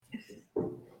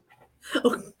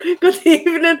Oh, good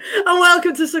evening and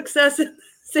welcome to Success in the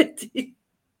City.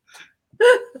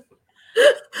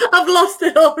 I've lost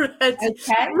it already.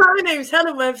 Okay. My name's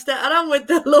Helen Webster and I'm with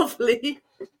the lovely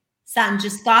Sandra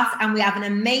Scott, and we have an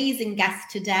amazing guest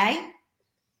today.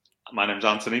 My name's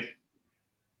Antony.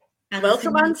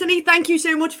 Welcome, Antony. Thank you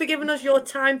so much for giving us your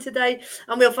time today,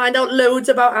 and we'll find out loads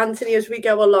about Antony as we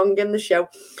go along in the show.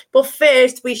 But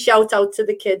first, we shout out to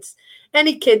the kids.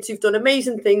 Any kids who've done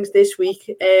amazing things this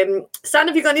week. Stan,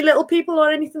 have you got any little people or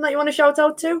anything that you want to shout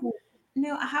out to?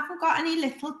 No, I haven't got any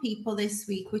little people this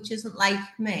week, which isn't like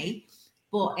me.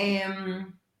 But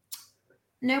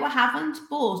no, I haven't.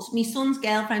 But my son's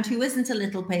girlfriend, who isn't a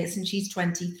little person, she's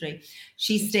 23.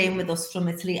 She's staying with us from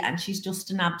Italy, and she's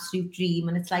just an absolute dream.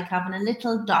 And it's like having a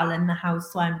little doll in the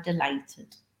house, so I'm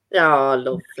delighted. Oh,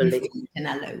 lovely.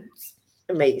 Loads.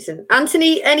 Amazing.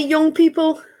 Antony, any young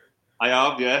people? I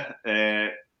have, yeah.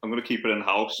 I'm going to keep her in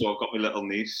house. So I've got my little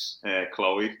niece,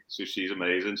 Chloe. So she's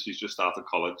amazing. She's just started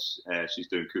college. She's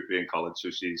doing cookery in college.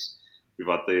 So we've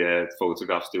had the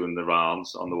photographs doing the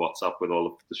rounds on the WhatsApp with all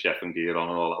of the chef and gear on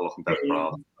and all that, looking dead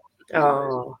proud.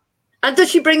 Oh. And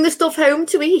does she bring the stuff home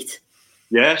to eat?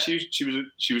 Yeah, she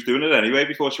was doing it anyway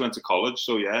before she went to college.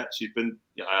 So yeah,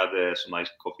 I had some nice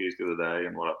cookies the other day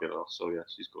and what have you. So yeah,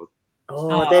 she's good.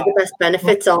 Oh, they're the best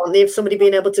benefits, aren't they? If somebody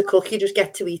being able to cook, you just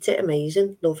get to eat it.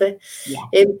 Amazing. Love it.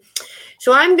 Yeah.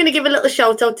 So I'm going to give a little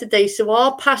shout out today. So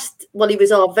he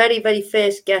was our very, very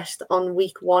first guest on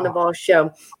week one of our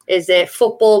show, is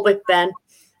Football with Ben.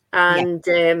 And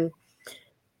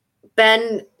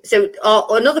Ben, so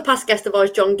another past guest of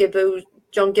ours, John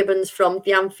Gibbons from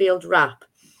the Anfield Wrap,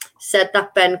 said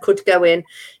that Ben could go in.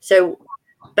 So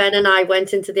Ben and I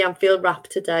went into the Anfield Wrap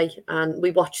today and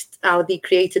we watched how they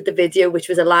created the video, which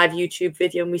was a live YouTube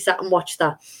video, and we sat and watched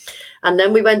that. And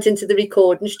then we went into the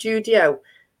recording studio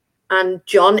and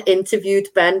John interviewed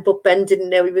Ben, but Ben didn't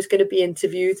know he was going to be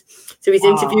interviewed. So he's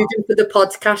interviewed him for the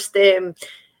podcast. And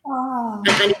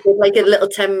he did like a little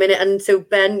 10-minute. And so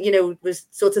Ben, was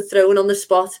sort of thrown on the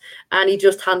spot and he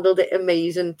just handled it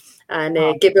amazing. And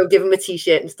Gibbo gave him a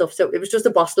t-shirt and stuff. So it was just a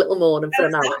boss little morning for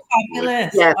an hour.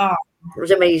 Fabulous. Yeah. It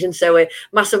was amazing. So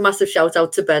massive shout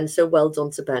out to Ben. So well done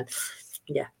to Ben.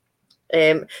 Yeah.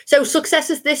 So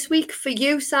successes this week for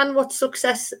you, San. What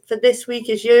success for this week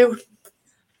is you?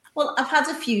 Well, I've had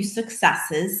a few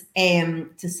successes, to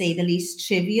say the least.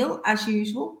 Trivial as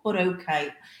usual, but okay.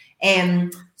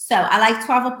 So I like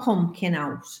to have a pumpkin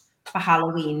out for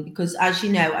Halloween because, as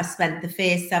you know, I spent the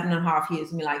first 7.5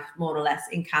 years of my life more or less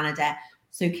in Canada.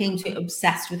 So came to it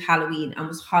obsessed with Halloween and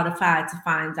was horrified to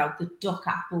find out that duck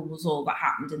apple was all that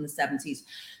happened in the 70s.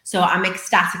 So I'm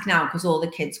ecstatic now because all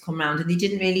the kids come round and they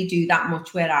didn't really do that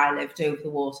much where I lived over the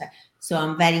water. So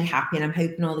I'm very happy and I'm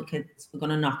hoping all the kids are going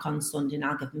to knock on Sunday and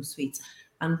I'll give them sweets.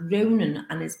 And Ronan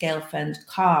and his girlfriend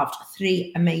carved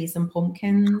 3 amazing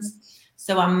pumpkins.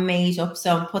 So I'm made up.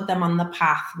 So I put them on the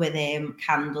path with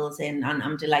candles in and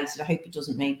I'm delighted. I hope it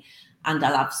doesn't rain. And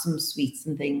I'll have some sweets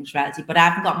and things ready. But I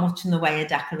haven't got much in the way of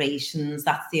decorations.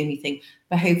 That's the only thing.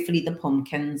 But hopefully the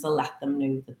pumpkins will let them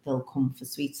know that they'll come for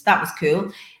sweets. That was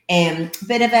cool.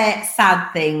 Bit of a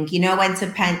sad thing. I went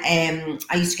to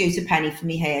I used to go to Penny for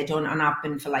my hair done, and I've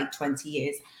been for like 20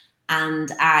 years.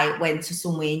 And I went to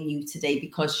somewhere new today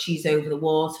because she's over the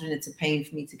water and it's a pain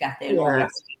for me to get there all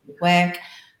last week with work.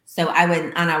 So I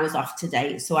went and I was off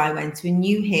today. So I went to a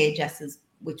new hairdresser's,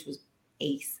 which was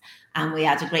ace. And we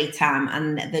had a great time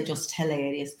and they're just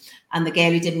hilarious. And the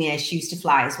girl who did my hair, she used to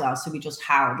fly as well. So we just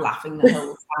howled laughing the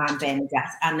whole time,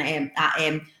 Bernadette. And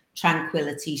at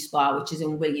Tranquility Spa, which is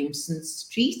in Williamson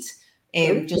Street,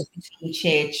 just between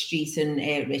Church Street and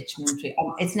Richmond Street.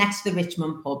 It's next to the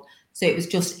Richmond pub. So it was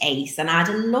just ace. And I had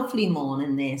a lovely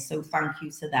morning there. So thank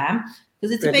you to them.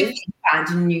 Because it's a big thing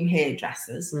finding new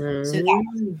hairdressers. So that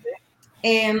was good.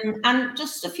 And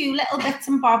just a few little bits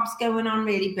and bobs going on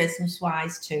really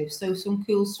business-wise too. So some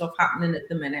cool stuff happening at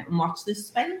the minute. And watch this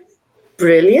space.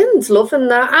 Brilliant. Loving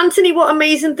that. Antony, what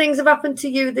amazing things have happened to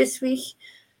you this week?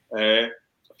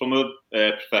 From a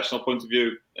professional point of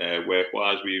view,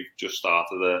 work-wise, we've just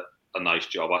started a nice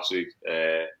job actually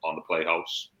on the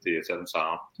Playhouse Theatre in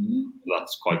town.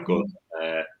 That's quite good.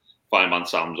 Fireman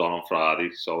Sam's on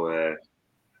Friday, so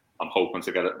I'm hoping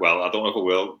to get it. Well, I don't know if I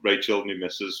will. Rachel, my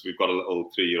missus, we've got a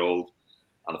little 3-year-old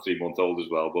and a 3-month-old as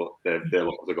well, but they're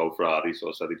looking to go Friday, so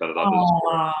I said he better have his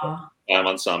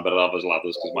Fireman Sam better have his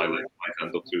ladders because my leg might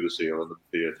end up through the ceiling of the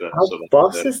theatre. How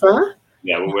boss is that?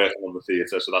 Yeah, we're working on the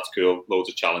theatre, so that's cool. Loads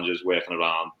of challenges, working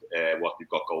around what they've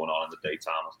got going on in the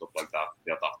daytime and stuff like that.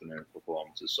 They have afternoon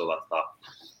performances, so that's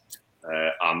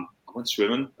that. I went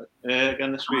swimming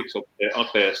again this week, so on a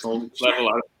personal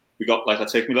level, we got I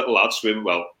take my little lad swimming.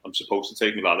 Well, I'm supposed to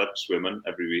take my lad up swimming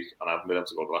every week, and I haven't been able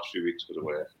to go the last few weeks because of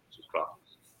work, which is crap.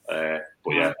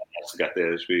 But yeah, I have to get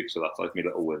there this week, so that's like my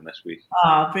little win this week.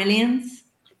 Oh, brilliant.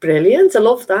 Brilliant. I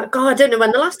love that. God, I don't know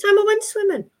when the last time I went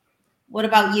swimming. What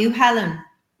about you, Helen?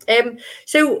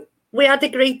 So we had a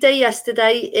great day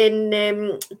yesterday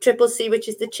in Triple C, which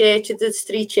is the church. There's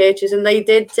 3 churches, and they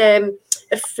did they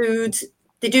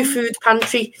do food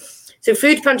pantry. So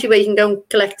food pantry where you can go and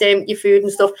collect your food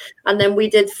and stuff. And then we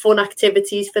did fun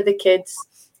activities for the kids.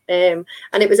 And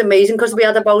it was amazing because we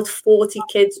had about 40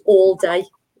 kids all day.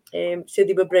 So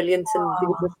they were brilliant,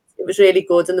 and it was really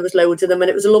good, and there was loads of them, and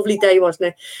it was a lovely day, wasn't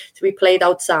it? So we played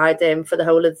outside for the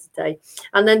whole of the day.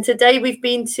 And then today we've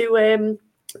been to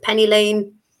Penny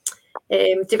Lane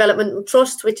Development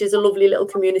Trust, which is a lovely little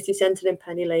community centre in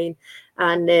Penny Lane,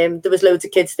 and there was loads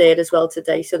of kids there as well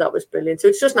today, so that was brilliant. So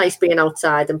it's just nice being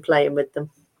outside and playing with them.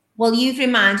 Well, you've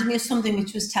reminded me of something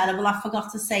which was terrible. I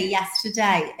forgot to say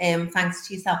yesterday, thanks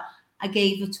to yourself. I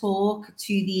gave a talk to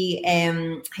the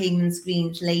Haymans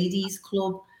Green Ladies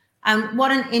Club, and what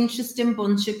an interesting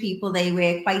bunch of people they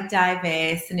were, quite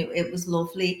diverse, and it was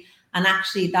lovely. And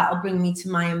actually, that'll bring me to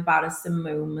my embarrassing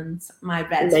moment, my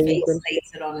red face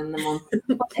later on in the month in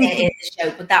the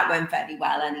show. But that went very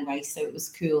well anyway, so it was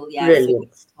cool. Yeah,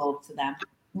 brilliant. So talk to them,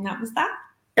 and that was that.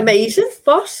 Amazing,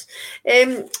 boss.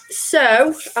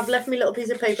 So I've left my little piece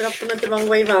of paper. I've done it the wrong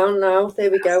way around now. There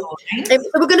we go. So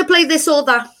we're going to play this or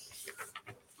that.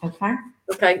 Okay.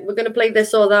 Okay, we're going to play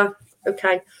this or that.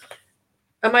 Okay.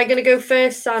 Am I going to go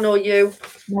first, San, or you?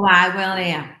 No, I will,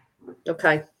 yeah.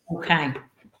 Okay. Okay.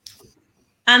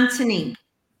 Anthony,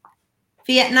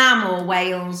 Vietnam or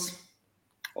Wales?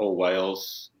 Oh,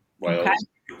 Wales. Wales. Okay.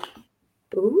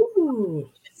 Ooh.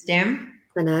 Interesting.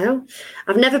 I know.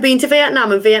 I've never been to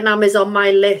Vietnam, and Vietnam is on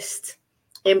my list.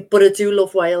 But I do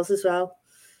love Wales as well.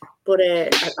 But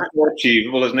it's more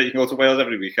achievable, isn't it? You can go to Wales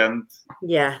every weekend.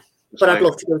 Yeah, but I'd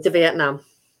love to go to Vietnam.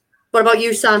 What about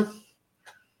you, Sam?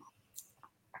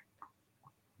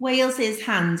 Wales is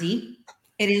handy.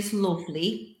 It is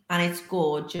lovely and it's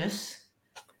gorgeous.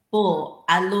 But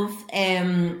I love,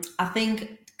 I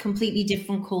think, completely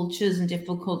different cultures and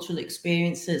different cultural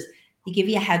experiences. They give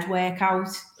you a head workout,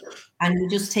 and you're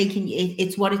just taking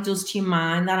it's what it does to your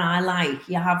mind that I like.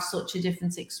 You have such a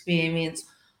different experience.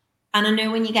 And I know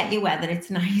when you get your weather, it's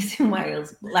nice in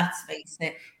Wales, but let's face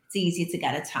it, it's easier to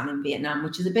get a tan in Vietnam,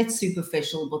 which is a bit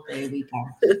superficial, but there we go.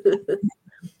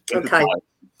 Okay.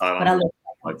 But I love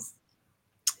Wales.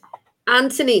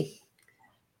 Anthony,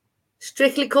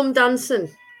 Strictly Come Dancing,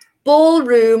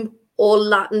 ballroom or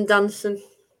Latin dancing?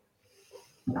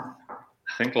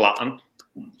 I think Latin.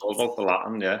 All about the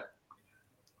Latin, yeah.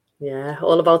 Yeah,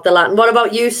 all about the Latin. What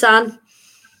about you, San?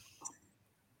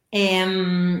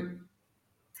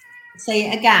 Say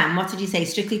it again. What did you say?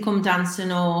 Strictly Come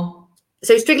Dancing or?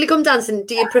 So Strictly Come Dancing,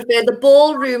 do you prefer the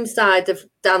ballroom side of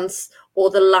dance or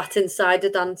the Latin side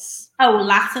of dance? Oh,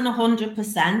 Latin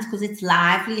 100%, because it's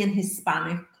lively and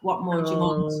Hispanic. What more do you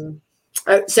want?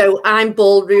 So I'm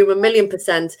ballroom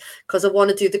 1,000,000% because I want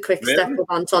to do the quick step with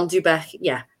Anton Dubek.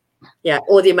 Yeah,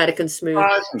 or the American smooth.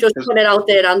 Just put it out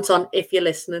there, Anton, if you're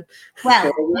listening.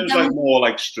 Well, it's like more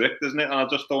like strict, isn't it? And I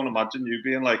just don't imagine you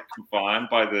being like confined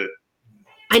by the.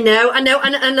 I know, and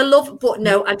I love, but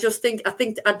no, I think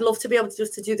I'd love to be able to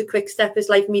just to do the quick step. Is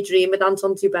like me dream with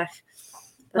Anton Dubek.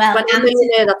 When I'm a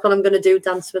millionaire, that's what I'm going to do,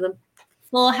 dance with him.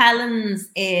 For Helen's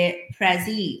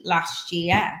Prezi last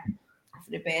year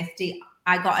for the birthday,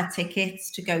 I got a ticket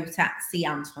to go to see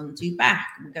Anton Dubek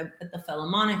and go at the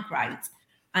Philharmonic, right?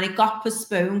 And it got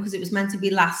postponed because it was meant to be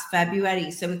last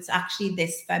February. So it's actually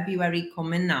this February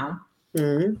coming now.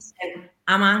 Mm. So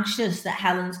I'm anxious that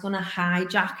Helen's going to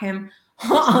hijack him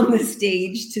on the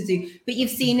stage to do. But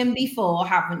you've seen him before,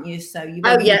 haven't you? So you.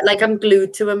 Oh yeah, like I'm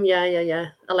glued to him. Yeah.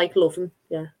 I love him.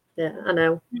 Yeah. I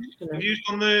know. Have you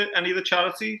done any of the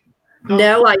charity?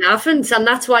 No, I haven't, and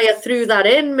that's why I threw that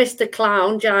in, Mr.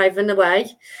 Clown, jiving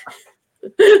away.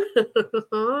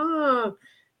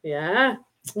 Yeah.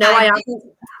 No, I haven't,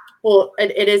 but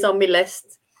it is on my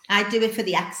list. I do it for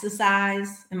the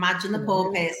exercise. Imagine the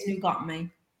poor person who got me.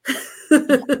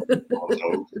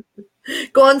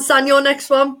 Go on, San, your next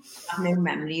one. I have no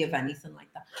memory of anything like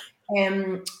that.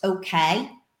 Okay.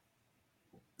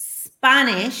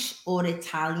 Spanish or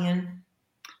Italian?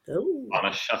 Ooh.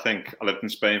 Spanish, I think. I lived in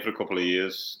Spain for a couple of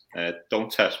years.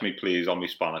 Don't test me, please, on my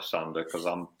Spanish, Sandra, because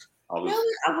I was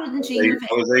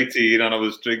 18 and I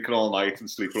was drinking all night and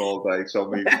sleeping all day. So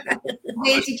where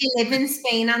did you live in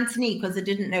Spain, Anthony? Because I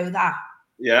didn't know that.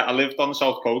 Yeah, I lived on the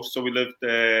south coast, so we lived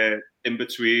in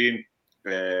between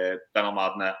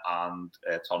Benalmádena and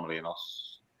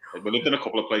Torremolinos. We lived in a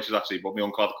couple of places actually, but my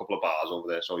uncle had a couple of bars over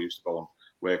there, so I used to go and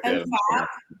work there and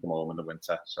come home in the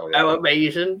winter. So yeah. Oh,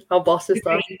 amazing! How boss is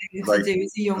that? Like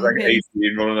 18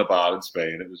 running a bar in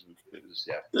Spain. It was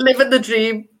yeah. Living the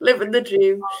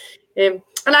dream.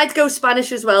 And I'd go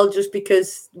Spanish as well, just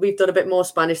because we've done a bit more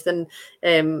Spanish than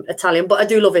Italian. But I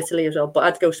do love Italy as well. But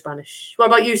I'd go Spanish. What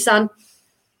about you, San?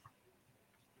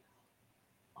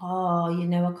 Oh,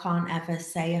 I can't ever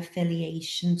say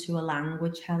affiliation to a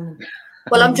language, Helen.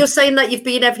 Well, I'm just saying that you've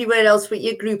been everywhere else with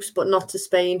your groups, but not to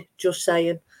Spain. Just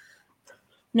saying.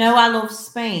 No, I love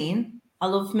Spain. I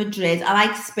love Madrid. I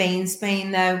like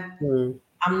Spain though.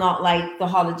 I'm not like the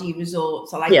holiday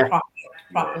resorts. I like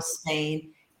proper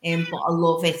Spain. But I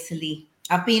love Italy.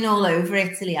 I've been all over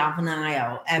Italy, haven't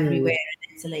I? Everywhere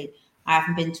in Italy. I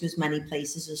haven't been to as many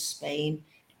places as Spain.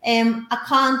 I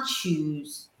can't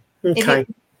choose. Okay.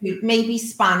 Maybe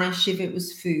Spanish if it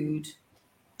was food.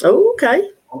 Oh, okay.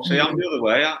 See, I'm the other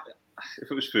way. If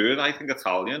it was food, I think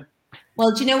Italian.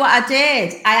 Well, do you know what I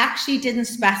did? I actually didn't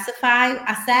specify.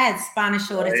 I said Spanish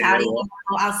or Italian.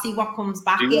 I'll see what comes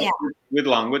back here. With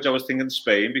language, I was thinking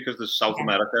Spain because there's South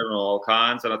America and all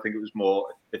kinds, and I think it was more,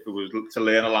 if it was to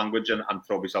learn a language and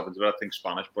throw myself into it, I think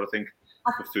Spanish, but I think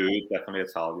for food, definitely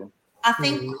Italian. I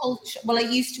think culture, well,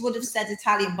 I would have said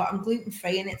Italian, but I'm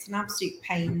gluten-free and it's an absolute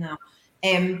pain now.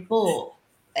 But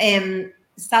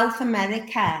South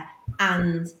America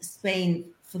and Spain,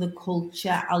 for the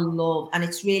culture, I love, and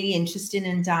it's really interesting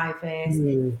and diverse.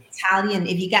 Italian,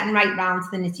 if you're getting right round to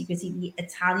the nitty-gritty, the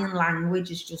Italian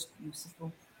language is just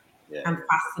beautiful and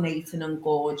fascinating and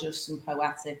gorgeous and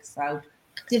poetic. So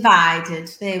divided.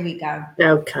 There we go.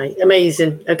 Okay,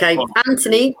 amazing. Okay,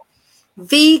 Anthony,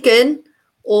 vegan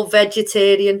or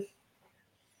vegetarian?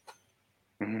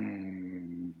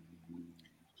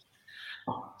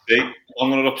 See, I'm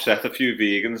going to upset a few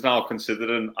vegans now,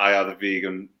 considering I had a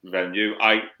vegan venue.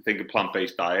 I think a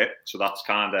plant-based diet, so that's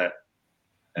kind of.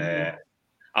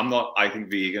 I think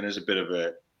vegan is a bit of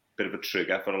a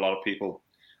trigger for a lot of people,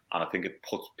 and I think it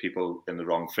puts people in the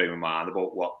wrong frame of mind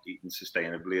about what eating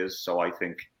sustainably is. So I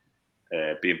think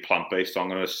being plant-based, I'm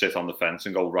going to sit on the fence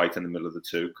and go right in the middle of the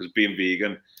two, because being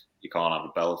vegan, you can't have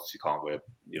a belt, you can't wear,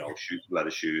 leather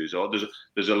shoes, or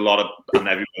there's a lot of, and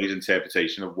everybody's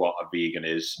interpretation of what a vegan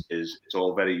is it's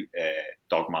all very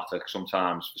dogmatic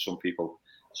sometimes for some people.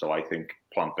 So I think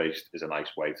plant-based is a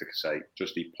nice way to say,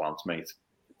 just eat plants, mate.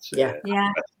 It's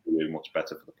much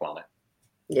better for the planet.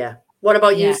 Yeah. What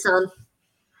about you, Sam?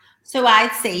 So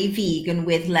I'd say vegan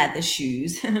with leather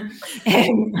shoes and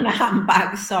a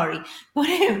handbag, sorry.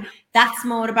 But that's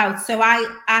more about, so I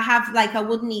have, like, I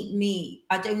wouldn't eat meat.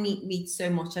 I don't eat meat so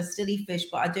much. I still eat fish,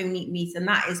 but I don't eat meat. And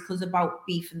that is because about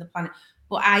beef and the planet.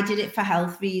 But I did it for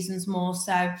health reasons more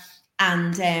so.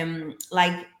 And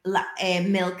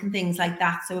milk and things like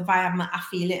that. So if I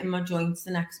feel it in my joints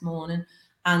the next morning.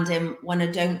 And when I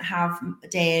don't have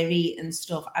dairy and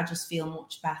stuff, I just feel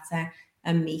much better.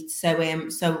 And meat.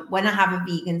 So when I have a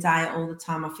vegan diet all the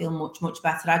time, I feel much, much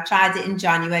better. I tried it in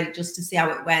January just to see how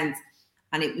it went,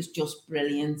 and it was just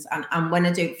brilliant. And when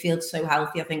I don't feel so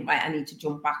healthy, I think, right, I need to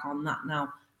jump back on that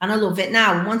now. And I love it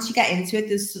now. And once you get into it,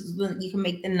 you can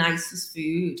make the nicest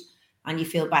food and you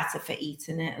feel better for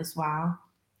eating it as well.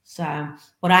 So,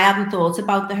 but I hadn't thought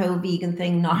about the whole vegan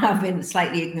thing, not having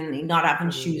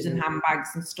shoes and handbags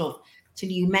and stuff, till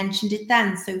you mentioned it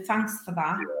then. So thanks for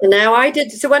that. No, I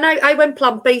did. So when I went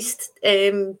plant-based,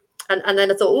 and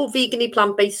then I thought, vegan-y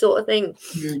plant-based sort of thing.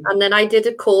 And then I did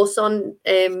a course on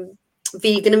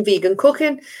vegan and vegan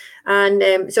cooking.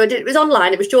 And so it was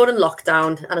online. It was during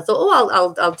lockdown. And I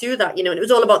thought, I'll do that, and it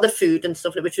was all about the food and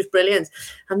stuff, which was brilliant.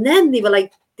 And then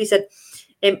they said,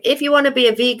 if you want to be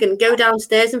a vegan, go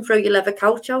downstairs and throw your leather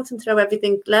couch out and throw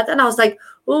everything leather. And I was like,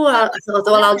 I thought,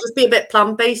 I'll just be a bit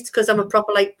plant-based because I'm a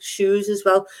proper shoes as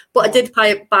well. But I did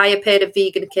buy a pair of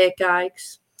vegan Kate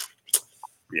Geigs.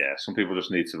 Yeah, some people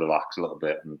just need to relax a little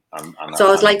bit. And so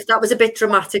I was like, that was a bit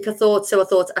dramatic, I thought. So I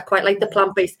thought I quite like the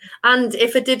plant-based. And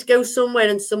if I did go somewhere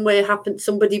and somebody happened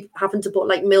to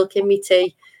put milk in me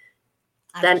tea,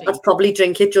 then I'd probably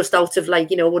drink it just out of I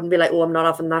wouldn't be like, I'm not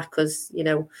having that because,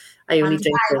 I only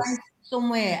drink this. I went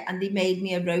somewhere and they made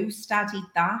me a roast, I'd eat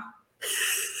that.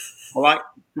 Well,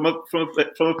 from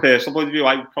a personal point of view,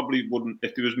 I probably wouldn't,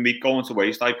 if there was meat going to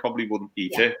waste, I probably wouldn't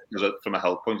eat it, because from a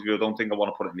health point of view, I don't think I want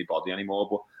to put it in my body anymore.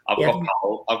 But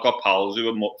I've got pals who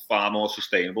are far more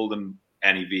sustainable than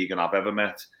any vegan I've ever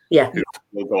met. Yeah. Who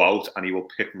will go out and he will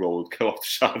pick roadkill off the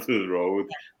side of the road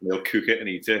and he'll cook it and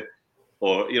eat it.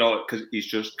 Or, because he's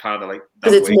just kind of like...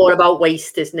 Because it's more about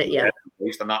waste, isn't it? Yeah.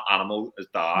 Waste, and that animal has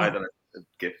died, and it's a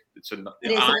gift.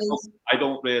 I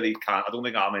don't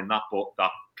think I'm in that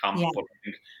camp, but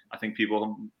I think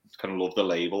people kind of love the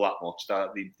label that much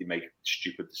that they make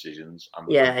stupid decisions.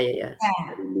 And Yeah.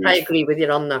 I agree with you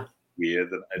on that.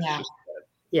 Weird. And it's just,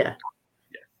 yeah.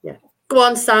 Go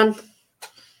on, San.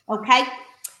 Okay.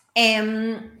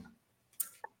 Seeing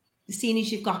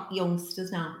as you've got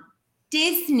youngsters now,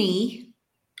 Disney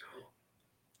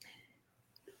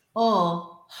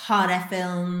or horror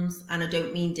films, and I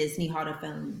don't mean Disney horror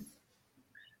films.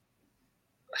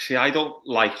 See, I don't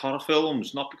like horror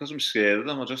films, not because I'm scared of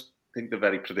them. I just think they're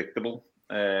very predictable.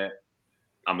 And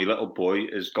my little boy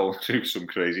is going through some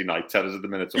crazy night terrors at the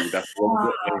minute, so we definitely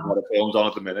horror films on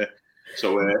at the minute.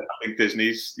 So I think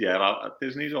Disney's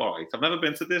all right. I've never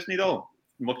been to Disney though,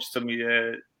 much to me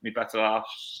better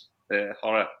half's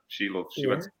horror. She went to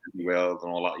Disney World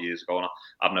and all that years ago, and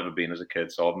I've never been as a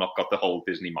kid, so I've not got the whole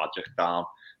Disney magic down.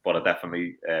 But I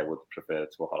definitely would prefer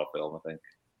it to a horror film. I think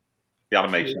the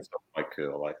animation stuff is quite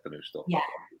cool, I like the new stuff.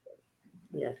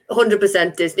 Yeah,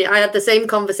 100% Disney. I had the same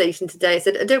conversation today. I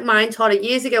said, I don't mind horror.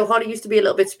 Years ago, horror used to be a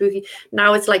little bit spooky.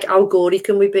 Now it's like, how gory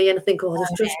can we be? And I think,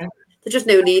 there's just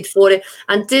no need for it.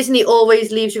 And Disney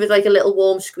always leaves you with like a little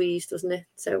warm squeeze, doesn't it?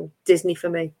 So Disney for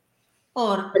me.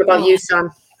 What about you,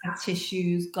 Sam?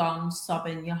 Tissues gone,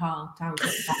 sobbing your heart out.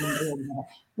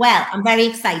 Well, I'm very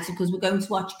excited because we're going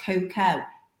to watch Coco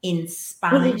in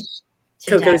Spanish.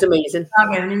 Coco's amazing.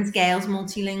 Ronan's girl's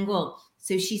multilingual.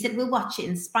 So she said, we'll watch it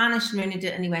in Spanish. And Ronan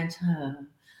did, and he went,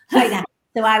 like that.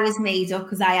 So I was made up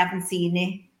because I haven't seen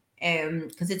it.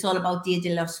 Because it's all about Dia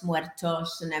de los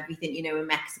Muertos and everything, in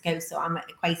Mexico. So I'm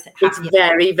quite happy. It's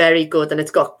very, very good, and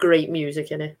it's got great music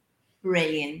in it.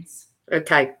 Brilliant.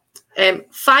 Okay.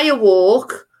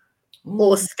 Firewalk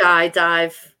or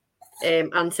skydive,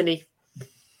 Anthony?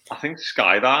 I think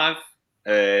skydive.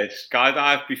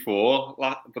 Skydive before,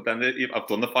 but then I've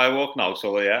done the firewalk now.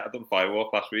 So I've done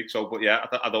firewalk last week. So, but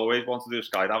I'd always wanted to do a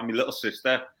skydive. My little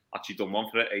sister actually done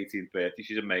one for her 18th birthday.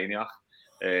 She's a maniac.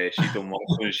 She done one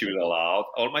as soon as she was allowed.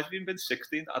 Or it might have even been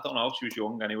 16. I don't know. She was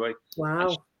young anyway. Wow.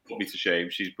 She put me to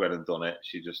shame. She's went and done it.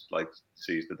 She just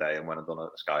seized the day and went and done a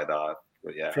skydive.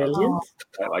 But brilliant.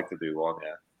 I'd like to do one.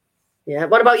 Yeah.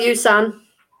 What about you, Sam?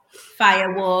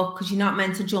 Firewalk, because you're not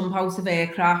meant to jump out of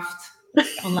aircraft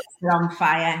unless they're on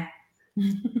fire.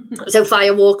 So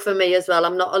firewalk for me as well.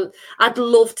 I'd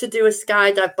love to do a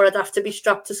skydive, but I'd have to be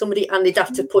strapped to somebody and they'd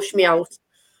have to push me out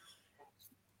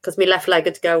because my left leg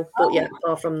would go. But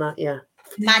apart from that,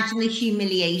 Imagine the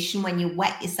humiliation when you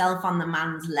wet yourself on the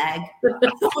man's leg or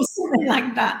something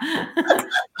like that.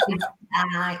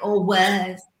 Or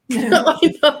worse.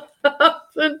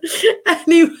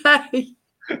 Anyway,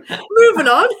 moving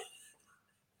on.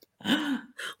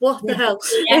 What the hell?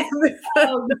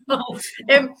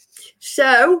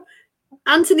 So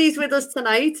Anthony's with us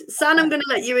tonight. San, I'm going to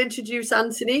let you introduce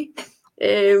Anthony,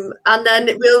 and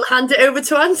then we'll hand it over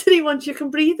to Anthony once you can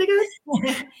breathe again.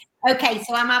 Okay,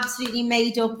 so I'm absolutely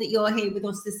made up that you're here with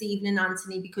us this evening,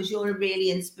 Anthony, because you're a really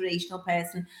inspirational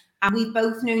person, and we've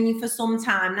both known you for some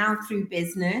time now through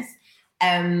business.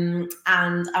 And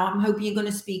I'm hoping you're going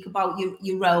to speak about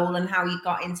your role and how you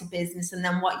got into business, and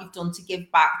then what you've done to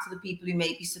give back to the people who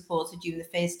maybe supported you in the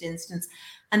first instance,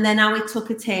 and then how it took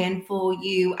a turn for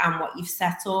you and what you've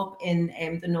set up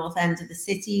in the north end of the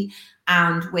city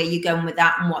and where you're going with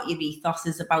that and what your ethos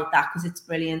is about that, because it's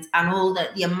brilliant, and all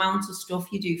the amount of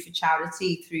stuff you do for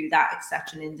charity through that,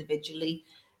 etc., and individually.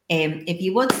 If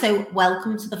you would, so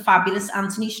welcome to the fabulous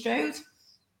Antony Stroud.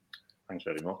 Thanks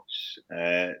very much.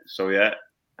 I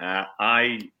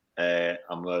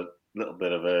am a little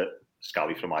bit of a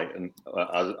scally from Iton,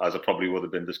 as I probably would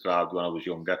have been described when I was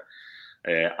younger.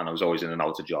 And I was always in and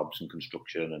out of jobs and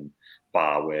construction and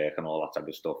bar work and all that type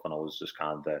of stuff. And I was just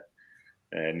kind of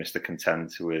Mr.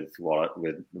 Content with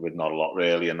not a lot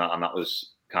really. And that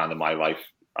was kind of my life.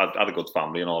 I had a good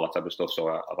family and all that type of stuff. So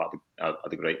I've had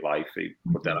a great life.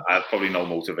 But then I had probably no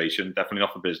motivation, definitely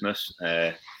not for business.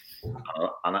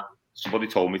 Somebody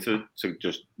told me to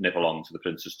just nip along to the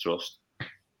Prince's Trust,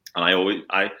 and I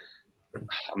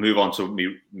move on to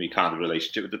me kind of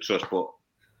relationship with the trust, but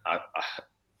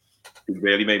it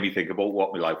really made me think about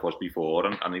what my life was before,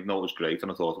 and even though it was great,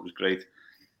 and I thought it was great,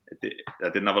 I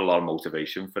didn't have a lot of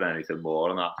motivation for anything more,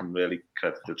 and I can really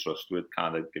credit the trust with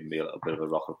kind of giving me a little bit of a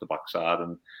rock up the backside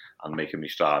and making me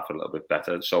strive for a little bit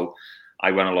better. So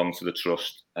I went along to the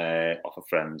trust off a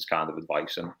friend's kind of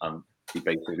advice, and he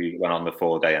basically went on the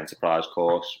 4-day enterprise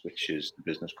course, which is the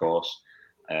business course.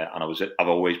 And I've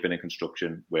always been in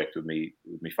construction, worked with my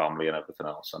family and everything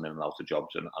else, and in and out of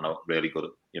jobs, and I'm really good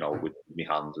at, with my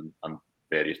hands and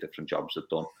various different jobs I've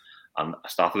done. And I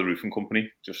started a roofing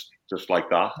company just like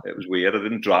that. It was weird.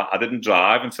 I didn't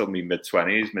drive until my mid to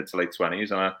late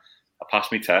 20s, and I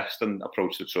passed my test and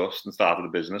approached the trust and started a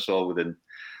business all within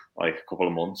like a couple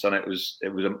of months, and it was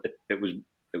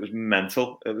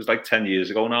mental. It was like 10 years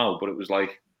ago now, but it was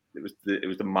like it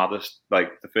was the maddest.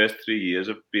 Like the first 3 years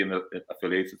of being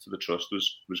affiliated to the trust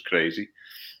was crazy,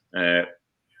 and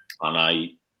I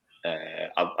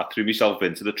threw myself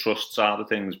into the trust side of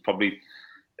things, probably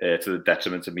to the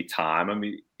detriment of my time. I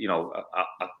mean,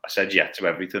 I said yeah to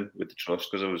everything with the trust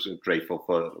because I was grateful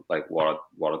for like what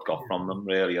I'd got from them,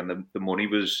 really, and the money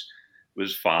was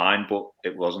fine, but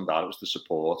it wasn't that. It was the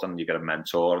support, and you get a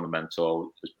mentor, and the mentor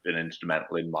has been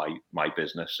instrumental in my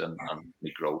business and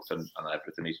my growth and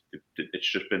everything.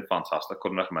 It's just been fantastic. I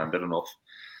couldn't recommend it enough.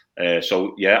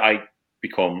 So yeah, I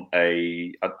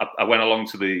went along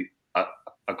to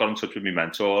I got in touch with my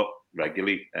mentor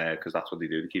regularly because that's what they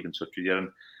do. They keep in touch with you,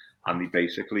 and they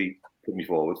basically put me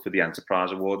forward for the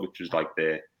Enterprise Award, which was like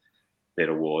their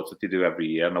awards that they do every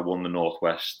year, and I won the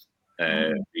Northwest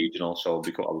regional. So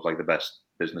because I was like the best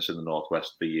business in the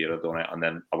Northwest the year I'd done it, and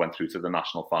then I went through to the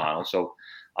national final. So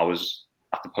I was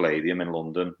at the Palladium in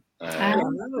London.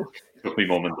 Took my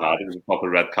mum and dad. It was a proper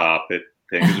red carpet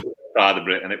thing. It was Pride of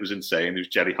Britain. It was insane. There was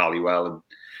Jerry Halliwell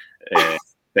and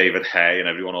David Hay and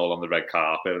everyone all on the red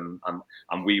carpet,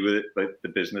 and we were like, the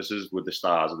businesses were the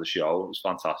stars of the show. It was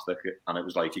fantastic, and it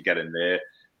was like you get in there,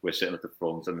 we're sitting at the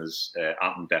front, and there's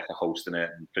Anton Decker hosting it,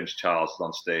 and Prince Charles is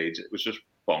on stage. It was just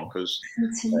bonkers.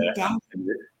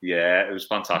 Yeah, it was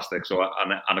fantastic. So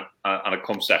and I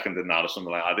come second in that or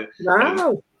something like that.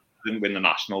 I didn't win the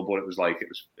national, but it was like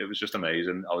it was just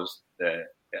amazing. I was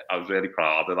really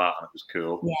proud of that, and it was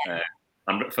cool. Yeah.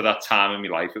 And for that time in my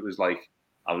life, it was like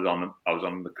I was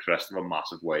on the crest of a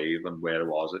massive wave, and where it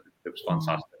was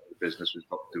fantastic. The business was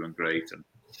doing great,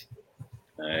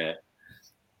 and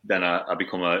then I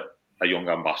become a young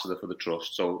ambassador for the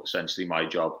trust. So essentially, my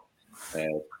job,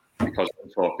 because I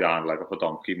talk behind like a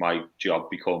donkey, my job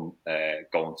become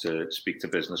going to speak to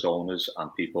business owners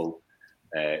and people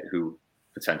who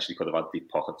potentially could have had deep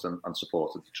pockets and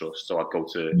supported the trust. So I'd go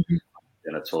to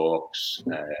dinner talks,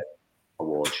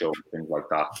 award shows, things like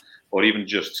that, or even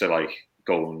just to like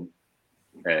go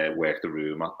and work the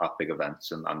room at big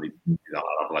events, and they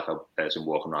have like a person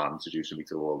walking around introducing me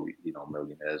to all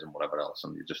millionaires and whatever else,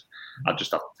 and I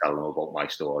just have to tell them about my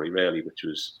story, really, which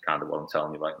was kind of what I'm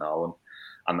telling you right now,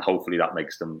 and hopefully that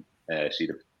makes them see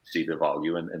the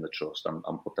value in the trust and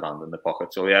put their hand in their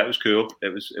pocket. So yeah, it was cool.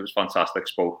 It was fantastic.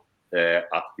 Spoke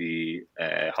at the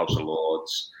House of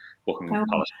Lords, Buckingham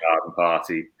Palace garden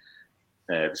party.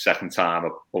 The second time I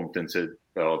bumped into,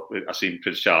 I seen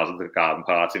Prince Charles at the garden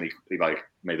party, and he like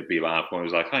made a beeline for me.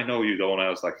 He was like, "I know you, don't I?" I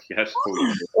was like, "Yes."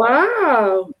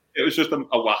 Wow. It was just a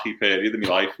wacky period in my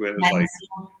life where it was like,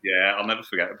 yeah, I'll never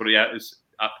forget it. But yeah,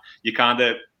 you kind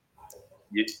of,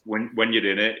 when you're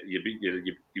in it,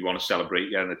 you want to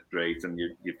celebrate, yeah, and it's great, and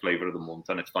you flavour of the month,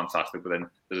 and it's fantastic. But then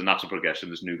there's a natural progression.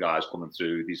 There's new guys coming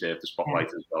through. They deserve the spotlight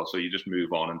as well. So you just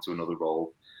move on into another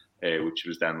role. Which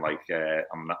was then like I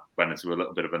went into a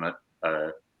little bit of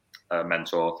a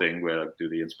mentor thing where I do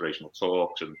the inspirational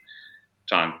talks and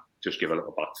try and just give a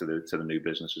little back to the new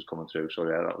businesses coming through. So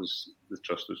yeah, the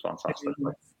trust was fantastic.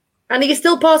 And are you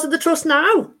still part of the trust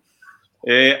now?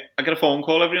 I get a phone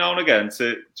call every now and again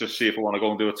to just see if I want to go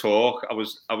and do a talk. I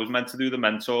was meant to do the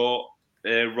mentor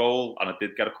role, and I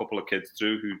did get a couple of kids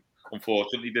through who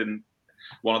unfortunately didn't.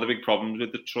 One of the big problems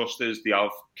with the trust is they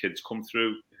have kids come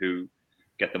through who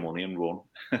get the money and run,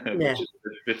 which is a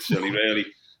bit silly, really,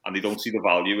 and they don't see the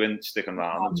value in sticking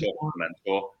around and talking to the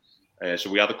mentor.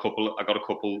 So I got a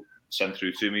couple sent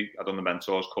through to me. I done the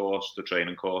mentors course, the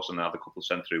training course, and I had a couple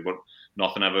sent through, but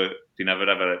they never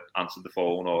ever answered the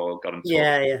phone or got in touch.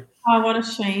 Yeah. Oh, what a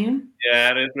shame.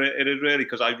 Yeah, it is really,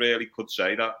 because I really could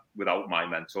say that without my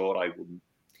mentor, I wouldn't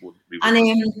be. And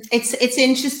it's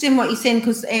interesting what you're saying,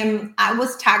 because I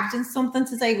was tagged in something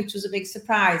today, which was a big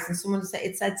surprise, and someone said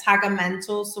it said tag a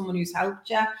mentor, someone who's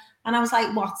helped you, and I was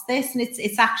like, what's this? And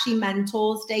it's actually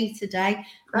Mentors Day today,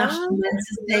 National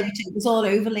Mentors Day, which it was all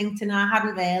over LinkedIn. I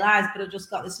hadn't realised, but I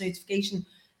just got this notification,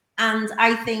 and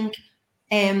I think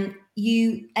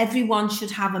everyone should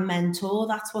have a mentor.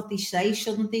 That's what they say,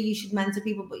 shouldn't they? You should mentor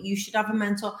people, but you should have a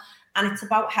mentor. And it's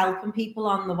about helping people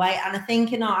on the way. And I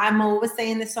think, I'm always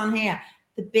saying this on here,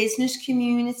 the business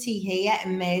community here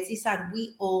in Merseyside,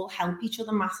 we all help each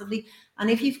other massively. And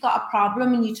if you've got a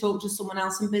problem and you talk to someone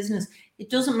else in business, it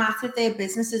doesn't matter if their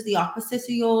business is the opposite of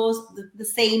yours, the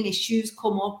same issues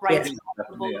come up, right?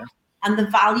 Yeah. And the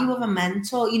value of a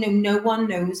mentor, no one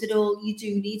knows it all. You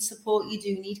do need support, you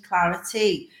do need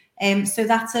clarity. So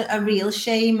that's a real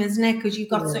shame, isn't it? Because you've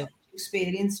got so much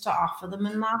experience to offer them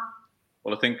in that.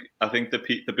 Well, I think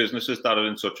the businesses that are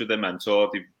in touch with their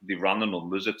mentor, they ran the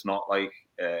numbers. It's not like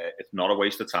it's not a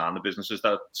waste of time. The businesses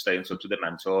that stay in touch with their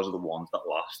mentors are the ones that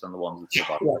last and the ones that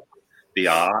survive. Yeah. They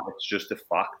are. It's just a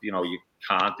fact. You know, you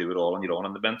can't do it all on your own.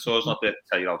 And the mentor's not there to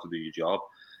tell you how to do your job.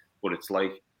 But it's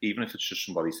like, even if it's just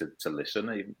somebody to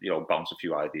listen, you know, bounce a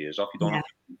few ideas off. You don't have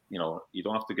to, you know, you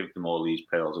don't have to give them all these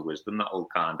pearls of wisdom that will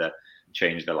kind of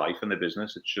change their life and their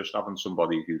business. It's just having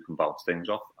somebody who can bounce things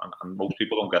off. And most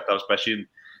people don't get that, especially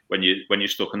when you're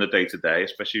stuck in the day to day,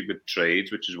 especially with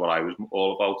trades, which is what I was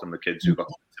all about. And the kids who got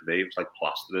to be, it was like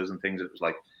plasterers and things. It was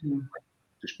like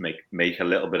just make a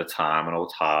little bit of time. I know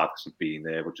it's hard because I've been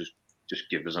there, but just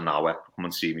give us an hour. Come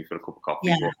and see me for a cup of coffee.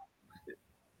 Yeah. But,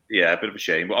 yeah, a bit of a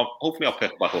shame, but hopefully I'll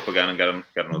pick back up again and get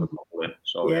another couple in.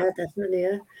 So yeah, definitely.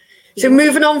 Yeah. So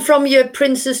moving on from your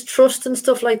Prince's Trust and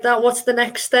stuff like that, what's the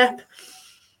next step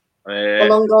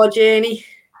along our journey?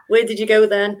 Where did you go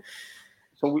then?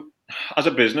 So as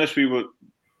a business, we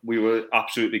were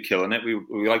absolutely killing it.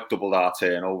 We like doubled our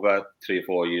turnover 3 or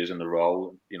 4 years in a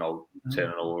row. You know,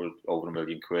 turning over £1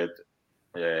 million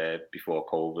before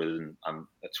COVID, and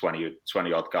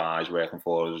 20 odd guys working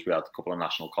for us. We had a couple of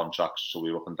national contracts, so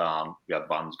we were up and down. We had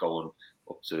vans going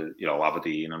up to, you know,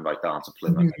 Aberdeen and right down to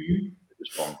Plymouth. It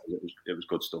was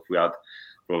good stuff. We had,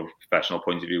 from a professional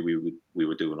point of view, we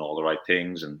were doing all the right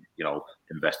things and, you know,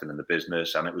 investing in the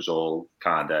business, and it was all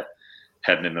kind of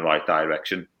heading in the right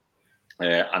direction.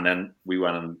 And then we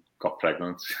went and got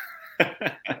pregnant.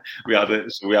 We've got a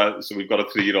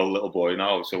 3-year-old little boy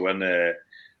now. So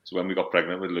when we got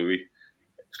pregnant with Louis,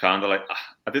 it's kind of like,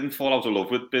 I didn't fall out of love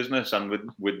with business and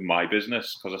with my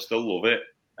business, because I still love it.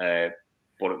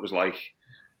 But it was like,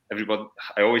 everybody,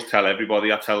 I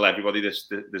tell everybody this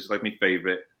is like my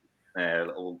favourite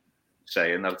little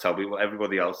saying that I tell people.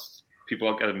 Everybody else, people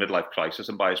don't get a midlife crisis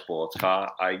and buy a sports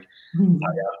car.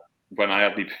 When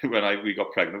we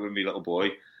got pregnant with my little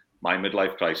boy, my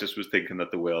midlife crisis was thinking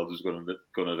that the world was going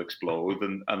to explode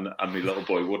and my little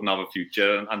boy wouldn't have a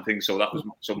future and things. So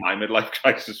my midlife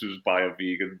crisis was buy a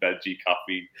vegan, veggie,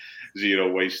 caffeine,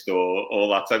 zero waste store, all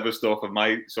that type of stuff.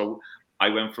 So I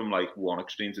went from like one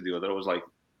extreme to the other. I was like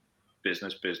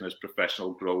business,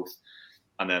 professional growth,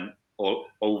 and then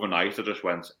overnight I just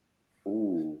went,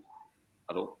 ooh,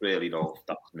 I don't really know if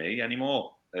that's me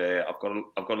anymore. I've got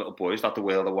little boys. That's the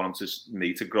world I want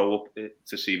me to grow up,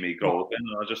 to see me grow up in.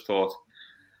 And I just thought,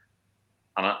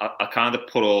 and I kind of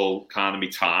put all kind of my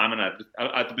time, and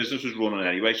the business was running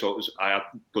anyway, so I had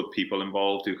good people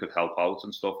involved who could help out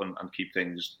and stuff and keep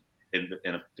things in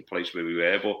the place where we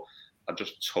were. But I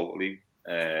just totally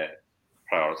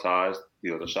prioritised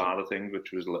the other side of things,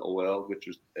 which was Little World, which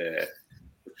was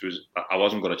I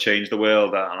wasn't going to change the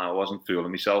world, and I wasn't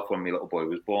fooling myself when my little boy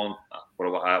was born.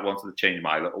 But I wanted to change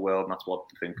my little world, and that's what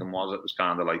the thinking was. It was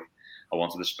kind of like I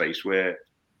wanted a space where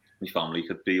my family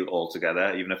could be all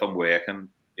together, even if I'm working.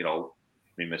 You know,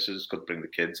 my missus could bring the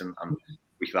kids, and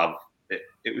we could have.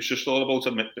 It was just all about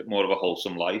a bit more of a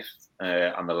wholesome life,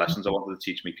 and the lessons I wanted to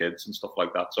teach my kids and stuff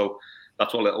like that. So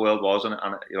that's what Little World was, and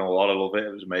you know what, I love it.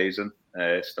 It was amazing.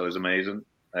 It still is amazing.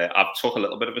 I've took a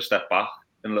little bit of a step back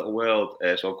in Little World,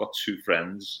 so I've got 2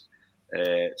 friends,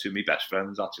 2 of my best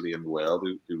friends actually in the world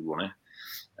who run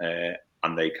it,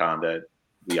 and they kind of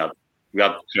we had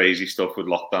crazy stuff with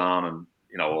lockdown and,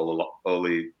 you know, all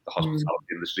the hospitality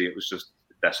industry. It was just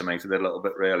decimated a little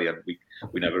bit really, and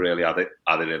we never really had it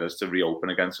in us to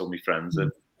reopen again. So my friends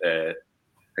have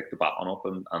picked the baton up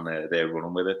and they're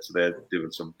running with it. So they're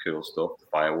doing some cool stuff, the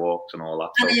firewalks and all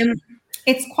that. So,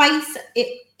 it's quite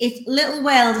it Little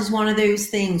World is one of those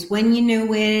things, when you know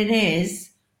where it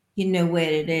is, you know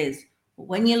where it is. But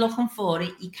when you're looking for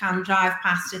it, you can drive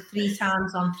past it 3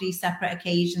 times on 3 separate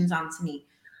occasions, Anthony.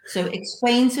 So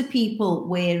explain to people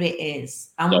where it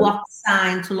is and what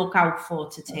sign to look out for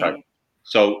to take. Okay.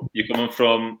 So you're coming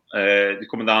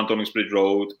down Dunningsbridge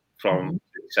Road from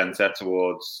the centre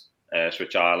towards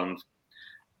Switch Island.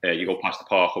 You go past the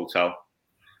Park Hotel.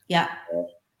 Yeah.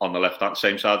 On the left-hand,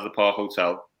 same side of the Park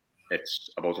Hotel,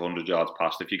 it's about 100 yards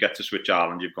past. If you get to Switch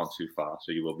Island, you've gone too far,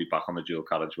 so you will be back on the dual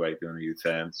carriageway doing a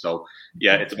U-turn. So,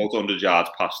 yeah, it's about 100 yards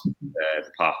past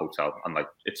the Park Hotel, and like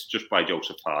it's just by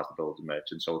Joseph Tars, the building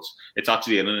merchant. So it's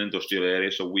actually in an industrial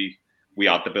area. So we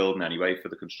had the building anyway for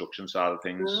the construction side of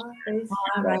things.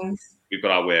 We've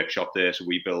got our workshop there, so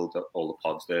we build all the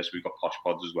pods there. So we've got Posh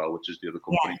Pods as well, which is the other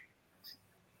company. Yeah.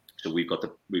 So we've got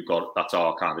that's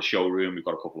our kind of showroom. We've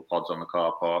got a couple of pods on the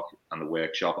car park and the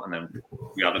workshop, and then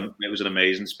it was an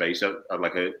amazing space. It's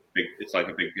like a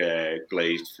big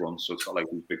glazed front, so it's got like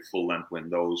these big full length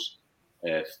windows,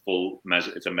 it's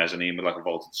a mezzanine with like a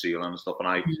vaulted ceiling and stuff. And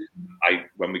I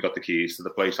when we got the keys to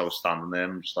the place, I was standing there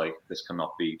and just like, this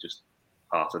cannot be just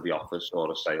part of the office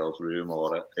or a sales room,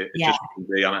 or it just couldn't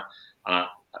be.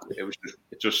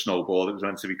 It just snowballed. It was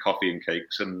meant to be coffee and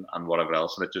cakes and whatever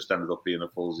else, and it just ended up being a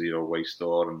full zero waste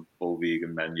store and full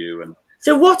vegan menu. And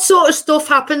so, what sort of stuff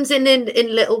happens in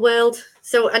Little World?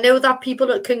 So I know that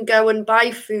people can go and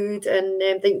buy food, and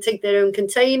they can take their own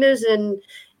containers, and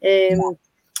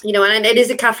you know, and it is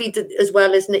a cafe as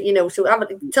well, isn't it? You know, so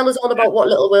tell us all about what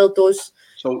Little World does.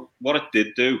 So what it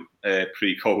did do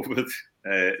pre-COVID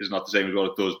is not the same as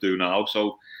what it does do now.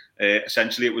 So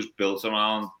essentially, it was built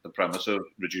around the premise of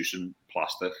reducing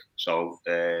plastic. So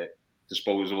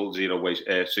disposable, zero waste,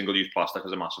 single-use plastic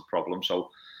is a massive problem. So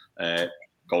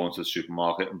going to the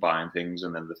supermarket and buying things,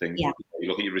 and then the things you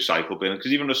look at your recycle bin,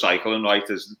 because even recycling, right,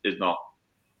 is not,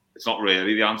 it's not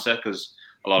really the answer, because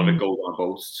a lot of it goes on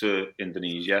boats to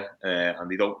Indonesia, and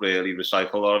they don't really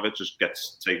recycle a lot of it; just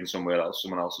gets taken somewhere else,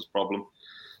 someone else's problem.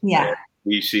 Yeah.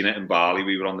 We've seen it in Bali.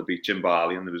 We were on the beach in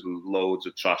Bali, and there was loads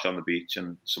of trash on the beach,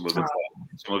 and some of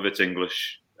it's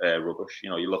English rubbish. You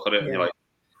know, you look at it and you're like,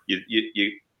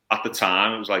 you at the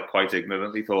time it was like quite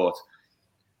ignorantly thought,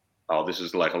 oh, this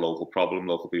is like a local problem,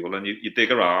 local people, and you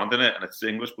dig around in it, and it's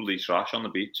English police trash on the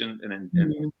beach in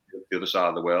the other side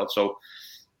of the world. So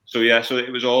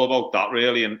it was all about that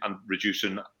really, and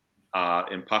reducing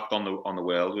our impact on the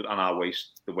world and our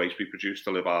waste, the waste we produce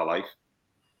to live our life.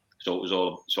 So it was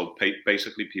all, so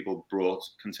basically people brought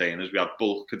containers. We had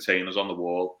bulk containers on the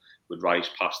wall with rice,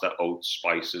 pasta, oats,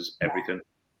 spices, everything,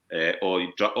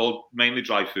 or mainly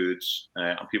dry foods.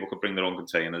 And people could bring their own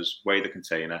containers, weigh the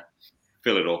container,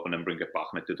 fill it up, and then bring it back,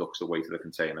 and it deducts the weight of the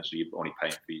container. So you're only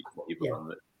paying for what you put on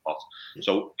the pot.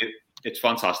 So it's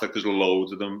fantastic. There's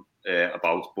loads of them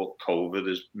about, but COVID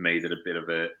has made it a bit of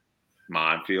a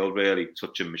minefield, really,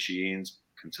 touching machines,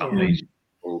 contamination.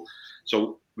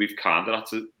 So we've kind of had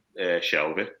to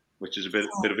shelve it, which is a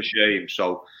bit of a shame.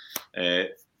 So the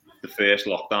first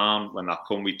lockdown, when that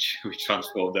come, we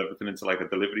transformed everything into like a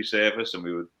delivery service, and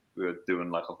we were doing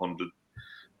like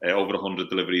over 100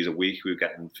 deliveries a week. We were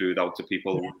getting food out to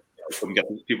people.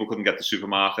 People couldn't get to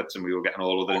supermarkets, and we were getting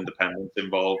all other independents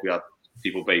involved. We had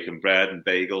people baking bread and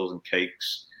bagels and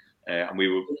cakes, and we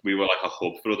were like a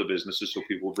hub for other businesses. So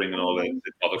people were bringing all the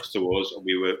products to us, and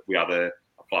we had a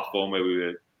platform where we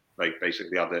were like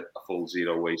basically had a full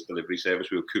zero waste delivery service.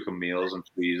 We were cooking meals and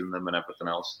freezing them and everything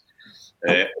else.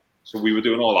 So we were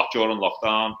doing all that during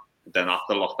lockdown. But then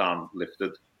after lockdown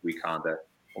lifted, we kind of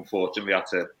unfortunately had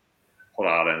to put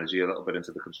our energy a little bit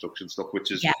into the construction stuff, which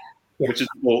is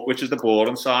the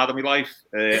boring side of my life,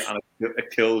 and it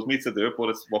kills me to do it, but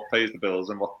it's what pays the bills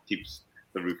and what keeps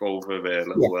the roof over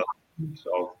Little World.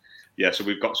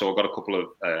 So I've got a couple of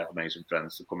amazing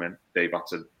friends to come in.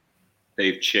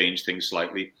 They've changed things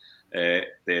slightly.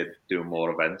 They're doing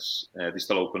more events. They're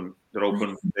open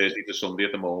Thursday to Sunday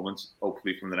at the moment.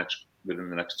 Hopefully within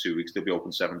the next 2 weeks they'll be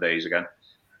open 7 days again.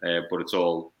 But it's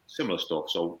all similar stuff.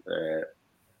 So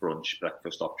brunch,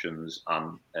 breakfast options,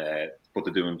 and but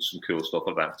they're doing some cool stuff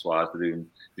events wise. They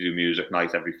do music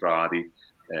night every Friday.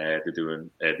 They do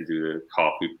the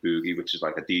car boot boogie, which is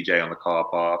like a DJ on the car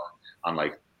park, and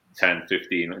like 10,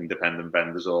 15 independent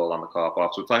vendors all on the car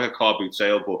park. So it's like a car boot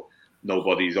sale, but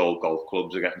nobody's old golf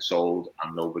clubs are getting sold,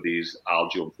 and nobody's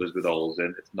old jumpers with holes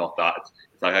in. It's not that.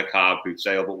 It's like a car boot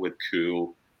sale, but with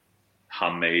cool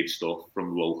handmade stuff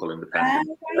from local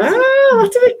independents.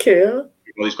 That's a bit cool.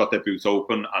 Everybody's got their boots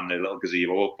open and their little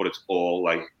gazebo up, but it's all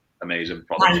like amazing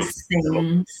products. Nice things.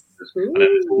 And then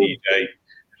there's a DJ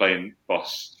playing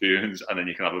boss tunes, and then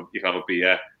you can have a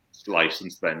beer. It's a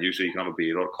licensed venue, so you can have a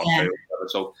beer or a cocktail. Or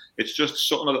so it's just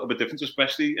something a little bit different,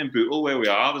 especially in Bootle where we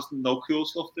are. There's no cool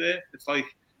stuff there. It's like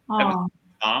down.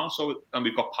 So and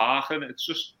we've got parking. It's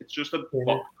just a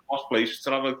posh place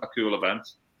to have a cool event.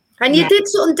 And you did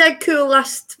something dead cool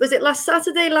last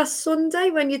Saturday, last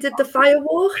Sunday when you did the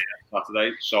firewalk? Yeah,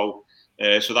 Saturday. So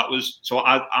that was,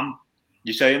 I'm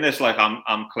you're saying this like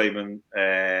I'm claiming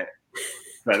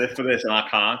credit for this, and I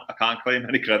can't claim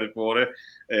any credit for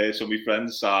it. So my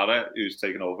friend Sarah, who's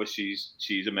taken over, she's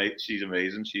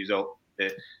amazing. She's got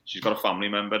a family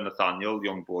member, Nathaniel,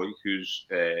 young boy, who's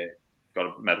got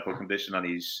a medical condition, and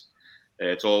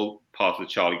it's all part of the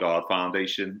Charlie Gard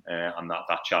Foundation and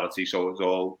that charity. So it's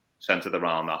all centered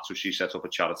around that. So she set up a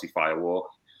charity firewalk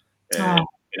in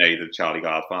aid of the Charlie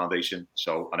Gard Foundation.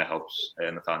 So, and it helps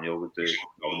Nathaniel with the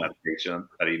medication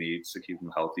that he needs to keep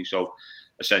him healthy. So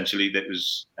essentially there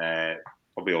was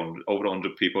probably over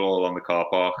 100 people all on the car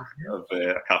park of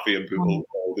a cafe in Bootle,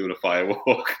 all doing a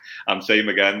firewalk. And same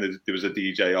again, there was a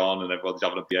DJ on and everyone's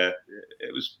having a beer.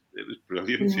 It was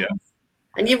brilliant, yeah.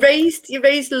 And you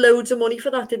raised loads of money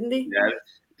for that, didn't you? Yeah,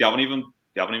 they haven't even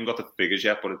they haven't even got the figures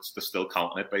yet, but they're still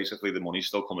counting it. Basically, the money's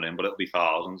still coming in, but it'll be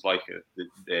thousands. Like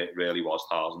it really was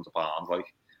thousands of pounds. Like,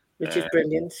 which is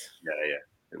brilliant. Yeah,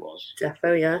 it was.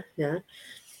 Defo, yeah.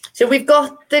 So we've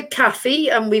got the cafe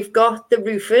and we've got the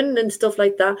roofing and stuff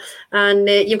like that, and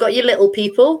you've got your little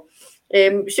people.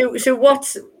 So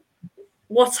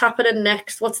what's happening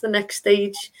next? What's the next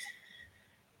stage?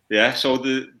 Yeah, so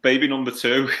the baby number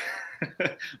 2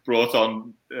 brought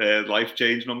on life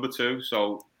change number 2.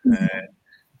 So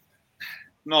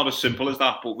not as simple as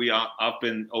that, but I've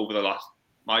been over the last,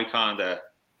 my kind of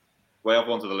way I've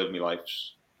wanted to live my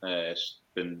life's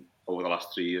been over the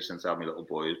last 3 years since I had my little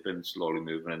boy, has been slowly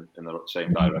moving in the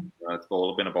same direction. It's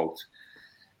all been about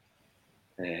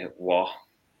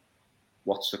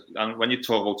and when you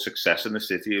talk about success in the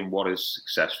city and what is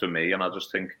success for me, and I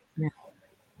just think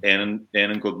earning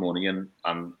good money and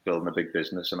building a big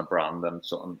business and a brand and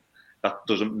something that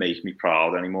doesn't make me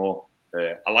proud anymore.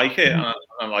 I like it, and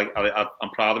I'm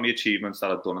proud of my achievements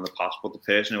that I've done in the past, but the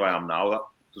person who I am now, that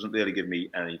doesn't really give me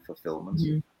any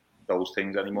fulfillment, those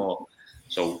things anymore.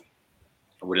 So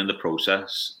we're in the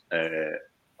process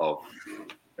of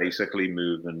basically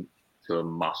moving to a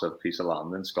massive piece of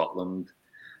land in Scotland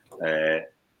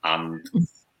and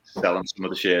selling some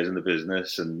of the shares in the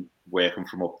business and working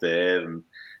from up there. And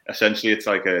essentially, it's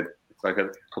like a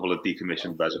couple of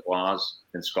decommissioned reservoirs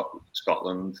in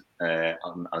Scotland,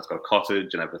 and it's got a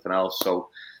cottage and everything else. So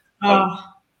so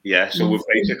we're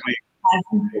basically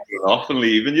off and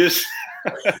leaving you.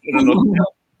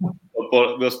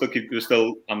 But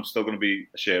I'm still going to be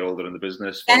a shareholder in the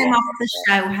business. Get him off the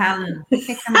show, Helen.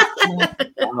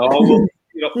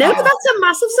 No, that's a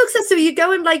massive success. So you're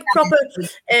going like proper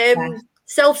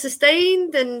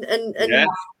self-sustained and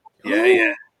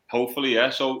yeah. Hopefully, yeah.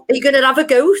 So are you going to have a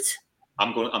goat?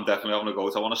 I'm definitely having a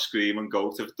goat. I want to scream and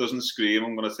goat. If it doesn't scream,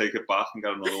 I'm going to take it back and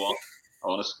get another one. I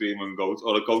want to scream and goat,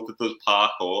 or a goat that does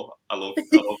parkour.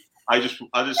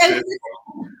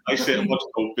 I sit and watch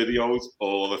goat videos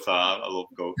all the time. I love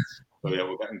goats. So yeah,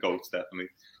 we're getting goats definitely.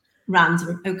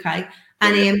 Random, okay.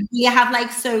 And do you have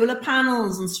like solar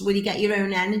panels and so will you get your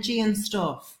own energy and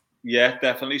stuff? Yeah,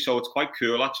 definitely. So it's quite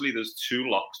cool actually. There's 2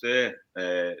 locks there.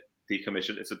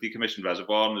 Decommissioned. It's a decommissioned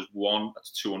reservoir, and there's one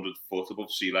that's 200 foot above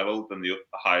sea level,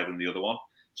 higher than the other one.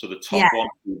 So the top one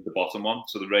is the bottom one.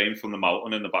 So the rain from the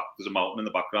mountain in the back, there's a mountain in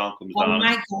the background, comes down. Oh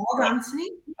my God, Anthony!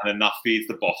 And then that feeds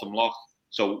the bottom lock.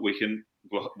 So we can.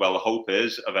 Well, the hope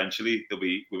is eventually we'll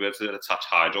be able to attach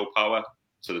hydropower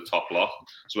to the top lock.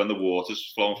 So when the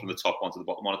water's flowing from the top one to the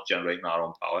bottom one, it's generating our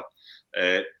own power.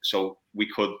 So we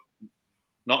could.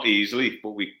 Not easily,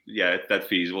 but it's dead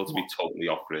feasible to be totally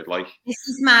off grid. Like this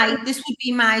would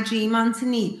be my dream,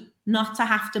 Anthony, not to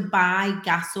have to buy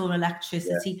gas or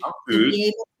electricity, to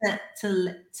be able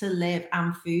to live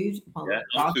and food.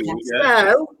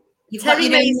 So Terry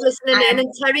May's listening in,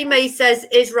 and Terry May says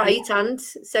is right, and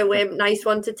so nice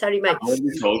one to Terry May.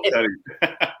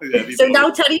 So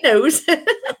now Terry knows.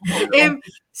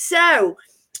 So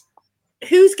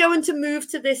who's going to move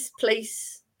to this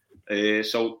place?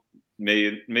 So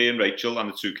me and Rachel and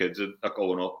the 2 kids are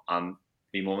going up, and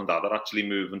my mum and dad are actually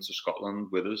moving to Scotland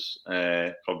with us.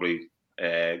 Probably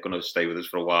going to stay with us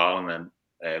for a while, and then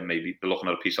maybe they're looking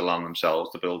at a piece of land themselves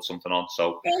to build something on.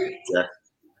 So, yeah.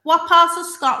 What parts of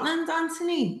Scotland,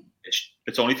 Anthony?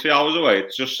 It's only 3 hours away.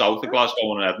 It's just south of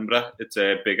Glasgow and Edinburgh. It's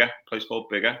a place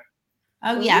called Biggar.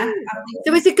 Oh yeah.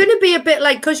 So is it going to be a bit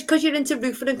like, because you're into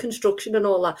roofing and construction and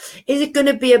all that? Is it going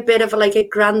to be a bit of a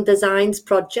grand designs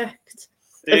project?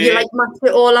 Have you mapped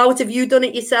it all out? Have you done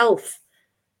it yourself?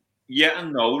 Yeah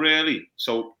and no, really.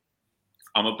 So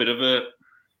I'm a bit of a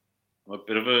I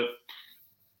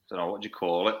don't know, what do you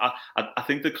call it? I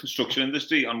think the construction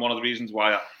industry, and one of the reasons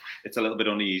why it's a little bit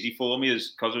uneasy for me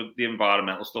is because of the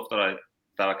environmental stuff that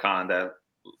I kind of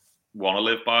want to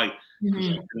live by.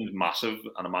 Construction is massive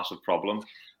and a massive problem.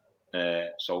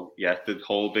 So yeah, the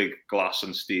whole big glass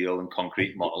and steel and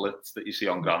concrete monoliths that you see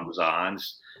on grand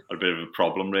designs are a bit of a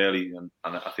problem, really. And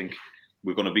I think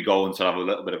we're going to be going to have a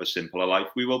little bit of a simpler life.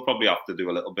 We will probably have to do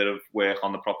a little bit of work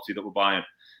on the property that we're buying,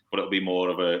 but it'll be more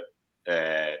of a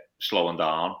slowing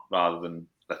down rather than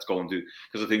let's go and do.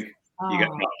 Because I think you get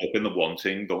wrapped up in the one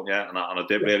thing, don't you? And I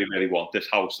did really, really want this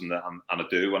house, and I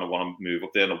do, and I want to move up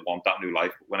there, and I want that new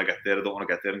life. But when I get there, I don't want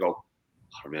to get there and go,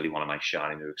 I really want a nice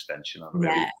shiny new extension.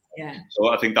 So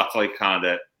I think that's kind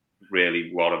of really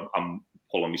what I'm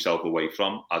pulling myself away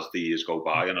from as the years go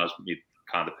by and as my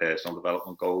kind of personal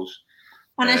development goes.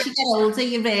 And as you get older,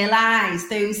 you realise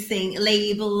those things,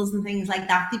 labels and things like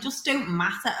that, they just don't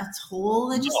matter at all.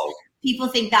 They're just people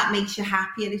think that makes you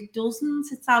happier. It doesn't.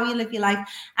 It's how you live your life.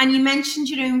 And you mentioned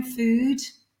your own food.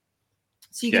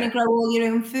 So you're going to grow all your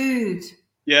own food?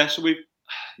 Yeah, so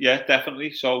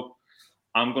definitely. So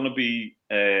I'm going to be.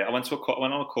 I went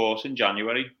on a course in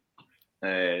January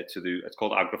to do. It's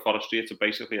called agroforestry. It's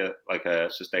basically a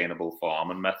sustainable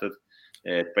farming method.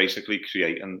 Basically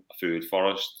creating a food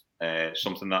forest,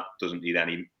 something that doesn't need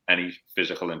any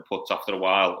physical inputs after a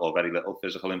while, or very little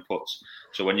physical inputs.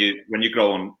 So when you're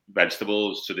growing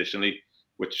vegetables traditionally,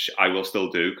 which I will still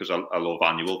do because I love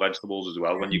annual vegetables as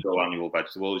well. When you grow annual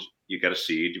vegetables, you get a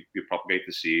seed, you propagate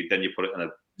the seed, then you put it in a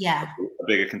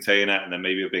bigger container, and then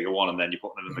maybe a bigger one, and then you're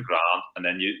putting it in the ground, and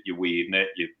then you're weeding it,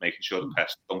 you're making sure the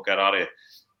pests don't get at it.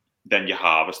 Then you're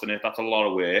harvesting it. That's a lot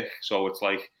of work. So it's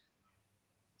like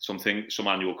some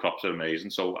annual crops are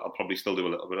amazing. So I'll probably still do a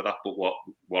little bit of that. But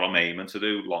what I'm aiming to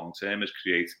do long term is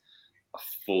create a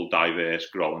full diverse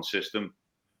growing system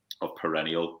of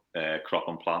perennial crop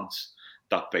and plants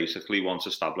that basically, once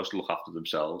established, look after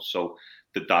themselves. So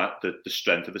the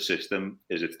strength of the system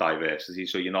is its diversity.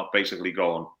 So you're not basically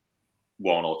growing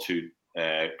one or two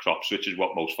crops, which is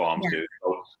what most farms do.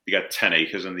 So you get 10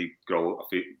 acres and they grow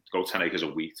 10 acres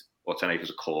of wheat or 10 acres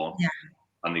of corn,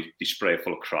 and they spray it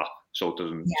full of crap, so it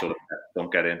doesn't, so the pests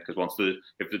don't get in. Because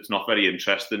if it's not very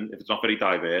interesting, if it's not very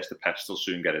diverse, the pests will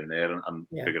soon get in there and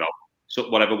figure out. So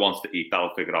whatever wants to eat,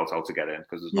 that'll figure out how to get in,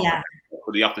 because there's not.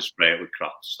 But you have to spray it with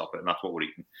crap to stop it, and that's what we're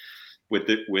eating. With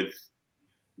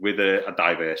a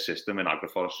diverse system in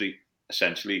agroforestry,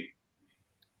 essentially,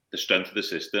 the strength of the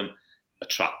system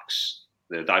attracts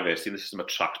the diversity in the system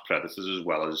attracts predators as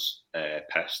well as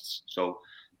pests. So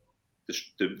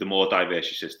the more diverse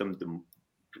your system, the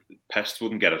pests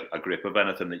wouldn't get a grip of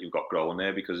anything that you've got growing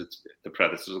there, because the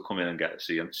predators will come in and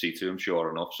see to them, sure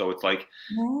enough. So it's like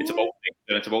it's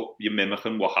about you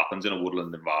mimicking what happens in a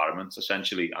woodland environment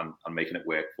essentially, and making it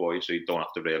work for you, so you don't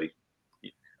have to really.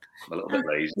 I'm a little bit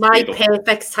lazy. My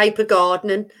perfect type of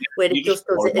gardening, where it just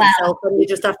does it itself, and you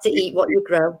just have to eat what you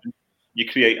grow.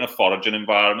 You're creating a foraging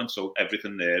environment, so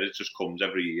everything there, it just comes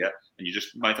every year, and you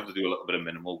just might have to do a little bit of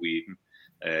minimal weeding.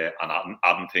 And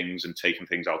adding things and taking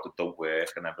things out that don't work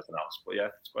and everything else. But yeah,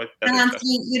 it's quite. And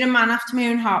Anthony, you're a man after my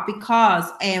own heart,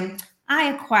 because I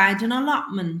acquired an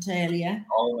allotment earlier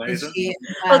this year.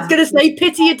 I was going to say,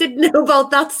 pity you didn't know about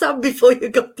that, Sam, before you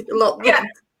got the allotment. Yeah,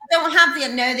 I don't have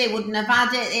no, they wouldn't have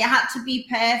had it. It had to be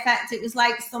perfect. It was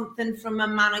like something from a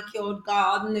manicured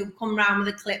garden who come round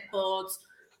with the clipboards.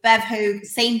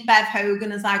 Saint Bev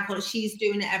Hogan, as I call it, she's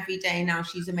doing it every day now.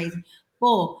 She's amazing.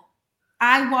 But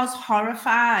I was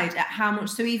horrified at how much,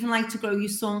 so even like to grow your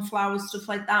sunflowers, stuff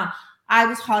like that, I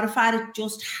was horrified at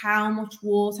just how much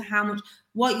water,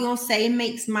 what you're saying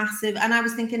makes massive. And I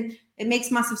was thinking, it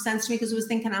makes massive sense to me, because I was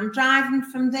thinking, I'm driving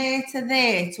from there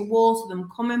to water them,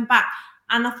 coming back.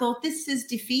 And I thought, this is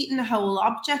defeating the whole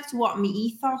object of what my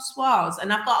ethos was.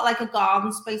 And I've got like a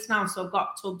garden space now, so I've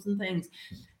got tubs and things.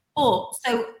 But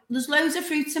so there's loads of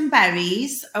fruits and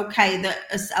berries, that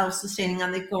are self-sustaining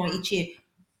and they go each year.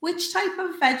 Which type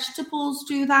of vegetables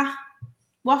do that?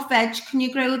 What veg can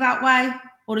you grow that way?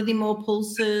 Or are they more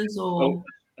pulses? Or so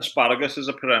asparagus is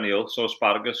a perennial, so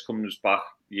asparagus comes back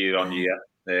year on year.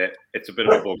 It's a bit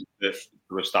of a bug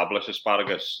to establish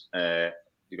asparagus.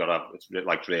 You got to have, it's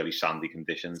like really sandy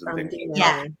conditions and things.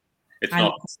 It's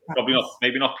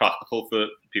maybe not practical for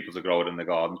people to grow it in the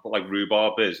gardens, but like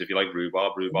rhubarb is. If you like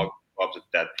rhubarb's a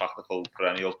dead practical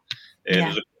perennial.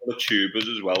 There's a couple of tubers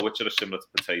as well, which are similar to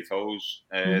potatoes,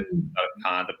 that are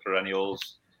kind of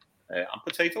perennials, and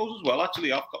potatoes as well.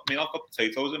 Actually, I've got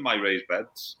potatoes in my raised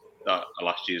beds that are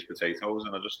last year's potatoes,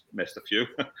 and I just missed a few.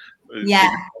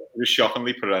 It was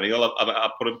shockingly perennial. I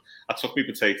took my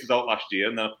potatoes out last year,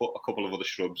 and then I put a couple of other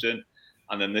shrubs in.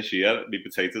 And then this year, my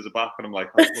potatoes are back, and I'm like,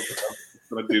 I'm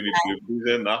going to do my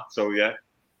blueberries in that. So yeah,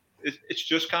 it's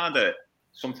just kind of,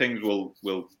 some things will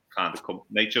kind of come.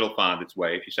 Nature will find its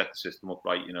way if you set the system up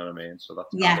right. You know what I mean? So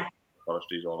that's kind of what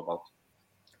forestry is all about.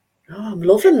 Oh, I'm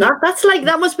loving that.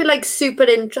 That must be like super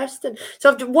interesting.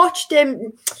 So I've watched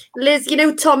Liz.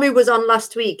 Tom, who was on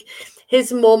last week,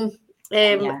 his mum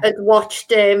had watched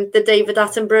the David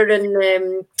Attenborough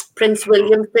and Prince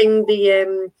William thing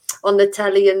on the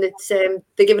telly, and it's they're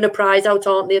giving a prize out,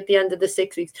 aren't they, at the end of the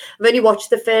 6 weeks? I've only watched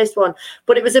the first one,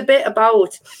 but it was a bit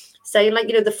about saying, like,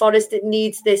 the forest, it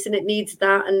needs this and it needs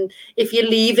that, and if you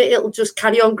leave it, it'll just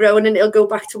carry on growing and it'll go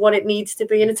back to what it needs to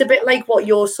be. And it's a bit like what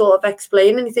you're sort of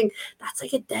explaining. You think that's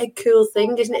like a dead cool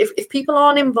thing, isn't it? If people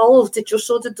aren't involved, it just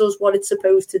sort of does what it's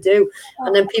supposed to do,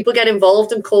 and then people get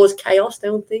involved and cause chaos,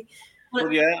 don't they?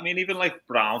 Well, yeah, I mean, even like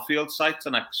brownfield sites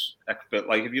and bit,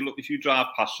 like if you drive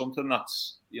past something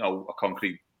that's, a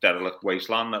concrete derelict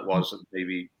wasteland that was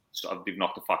maybe sort of, they've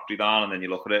knocked the factory down, and then you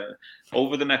look at it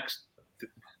over the next.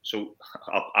 So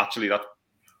actually, that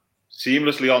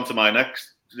seamlessly onto my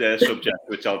next subject,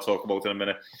 which I'll talk about in a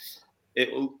minute.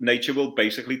 Nature will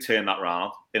basically turn that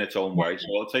round in its own way. So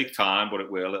it'll take time, but it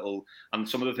will. And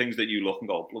some of the things that you look and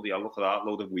go, bloody hell, look at that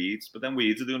load of weeds. But then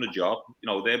weeds are doing a job.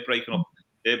 They're breaking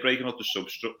up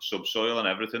the subsoil and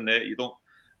everything there.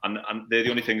 And they're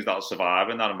the only things that'll survive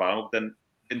in that environment. But then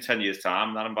in 10 years'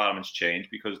 time, that environment's changed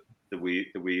because the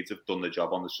weeds have done the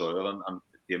job on the soil and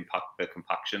the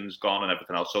compaction's gone and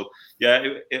everything else. So yeah,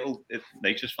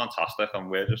 nature's fantastic, and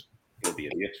we're just bloody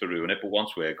idiots for ruining it. But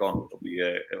once we're gone,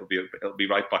 it'll be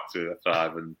right back to a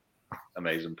thriving,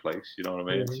 amazing place. You know what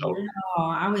I mean? So,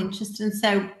 how interesting.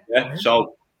 So yeah.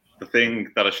 So the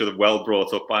thing that I should have well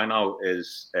brought up by now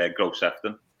is Grow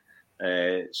Sefton.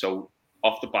 So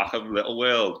off the back of Little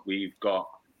World, we've got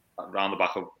around the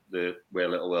back of where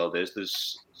Little World is.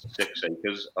 There's 6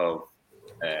 acres of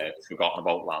forgotten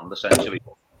about land essentially,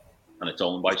 and it's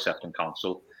owned by Sefton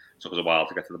Council. It took us a while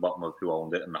to get to the bottom of who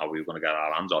owned it and how we were going to get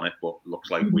our hands on it, but it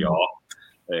looks like we are.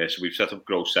 So we've set up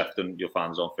Grow Sefton. You'll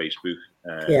find us on Facebook.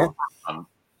 And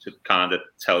it kind of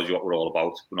tells you what we're all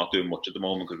about. We're not doing much at the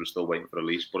moment because we're still waiting for a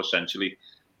lease, but essentially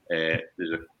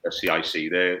there's a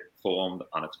CIC there formed,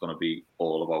 and it's going to be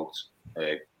all about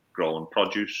growing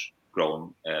produce,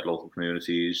 growing local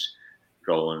communities,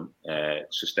 growing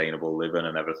sustainable living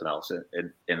and everything else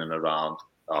in and around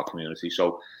our community.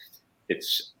 So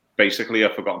it's basically a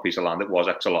forgotten piece of land. It was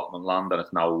ex-allotment land, and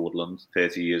it's now a woodland.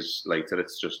 30 years later,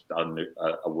 it's just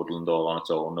a woodland all on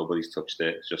its own. Nobody's touched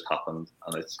it. It's just happened,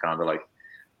 and it's kind of like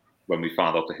when we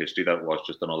found out the history that it was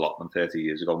just an allotment 30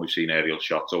 years ago. And we've seen aerial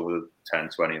shots over the 10,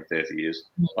 20 and 30 years.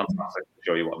 Fantastic to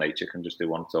show you what nature can just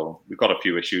do on its own. We've got a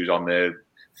few issues on there,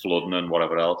 flooding and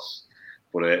whatever else,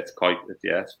 but it's fun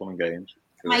and games.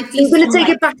 Are you going to take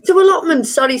it back to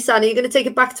allotments? Sorry, Sanny, are you going to take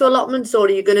it back to allotments, or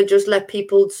are you going to just let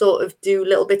people sort of do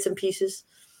little bits and pieces?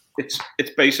 It's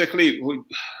basically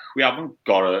we haven't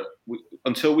got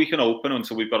until we can open,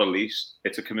 until we've got a lease.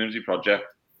 It's a community project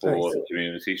for the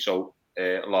community. So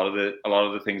a lot of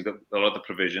the things that a lot of the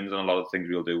provisions and a lot of the things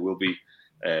we'll do will be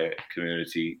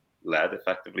community led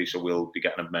effectively. So we'll be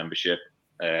getting a membership.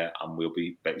 And we'll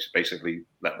be basically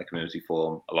letting the community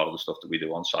form a lot of the stuff that we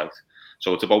do on site.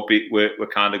 So it's about we're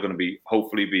kind of going to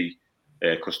hopefully be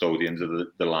custodians of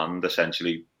the land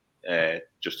essentially,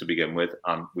 just to begin with.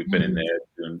 And we've been in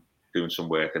there doing some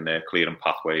work in there, clearing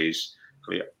pathways,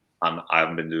 and I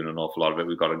haven't been doing an awful lot of it.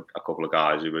 We've got a couple of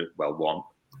guys one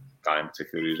guy in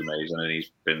particular who's amazing, and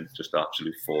he's been just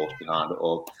absolute force behind it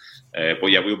all. But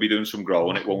yeah, we'll be doing some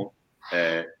growing. It won't.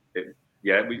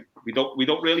 We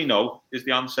don't really know is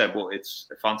the answer, but it's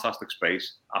a fantastic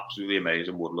space, absolutely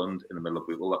amazing woodland in the middle of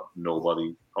people that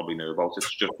nobody probably knew about.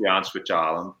 It's just behind Switch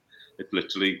Island. It's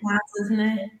literally, isn't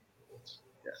it?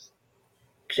 Yes.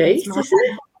 Great,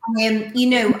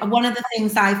 isn't it? One of the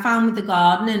things I found with the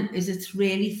gardening is it's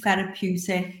really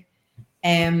therapeutic.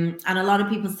 And a lot of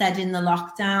people said in the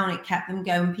lockdown it kept them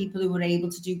going. People who were able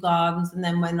to do gardens, and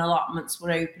then when allotments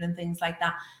were open and things like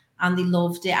that. And they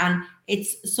loved it. And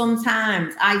it's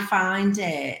sometimes I find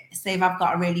it, say if I've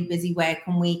got a really busy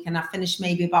working week and I finish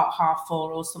maybe about 4:30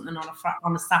 or something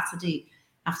on a Saturday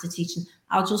after teaching,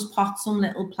 I'll just pot some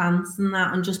little plants and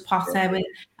that and just potter with.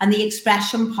 And the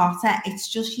expression potter, it's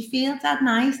just, you feel that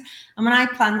nice. And when I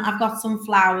plant, I've got some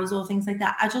flowers or things like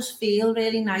that, I just feel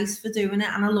really nice for doing it,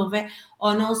 and I love it.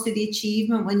 And also the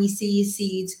achievement when you see your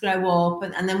seeds grow up.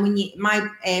 And then when my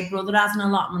brother has an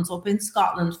allotment up in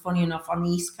Scotland, funny enough, on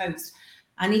the East Coast.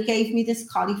 And he gave me this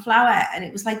cauliflower, and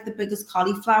it was like the biggest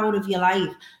cauliflower of your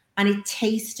life. And it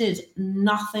tasted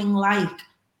nothing like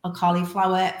a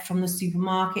cauliflower from the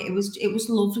supermarket. It was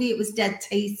lovely. It was dead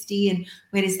tasty. And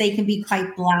whereas they can be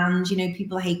quite bland,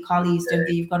 people hate collies, don't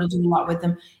they? You've got to do a lot with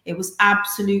them. It was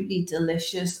absolutely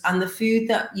delicious. And the food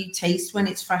that you taste when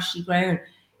it's freshly grown,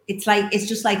 it's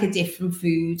just like a different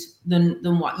food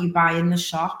than what you buy in the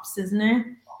shops, isn't it?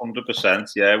 100%.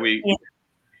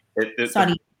 Yeah,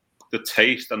 Sorry. The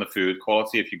taste and the food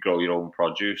quality, if you grow your own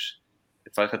produce,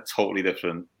 it's like a totally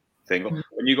different thing.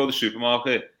 When you go to the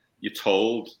supermarket, you're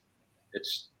told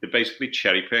they basically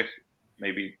cherry pick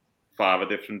maybe 5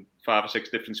 or 6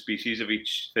 different species of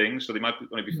each thing. So there might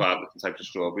only be 5 different types of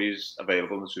strawberries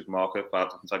available in the supermarket, 5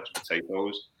 different types of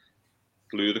potatoes.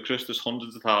 Ludicrous. There's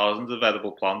hundreds of thousands of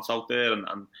edible plants out there,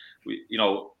 and we,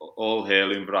 all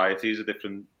heirloom varieties of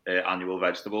different annual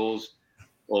vegetables,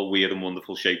 all weird and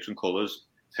wonderful shapes and colours.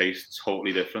 Tastes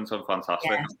totally different and fantastic.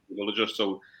 Yeah.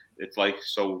 So it's like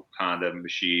so kind of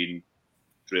machine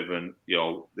driven.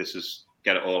 This is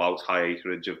get it all out, high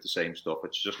acreage of the same stuff.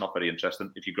 It's just not very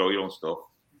interesting. If you grow your own stuff,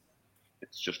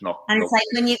 it's just not. And it's like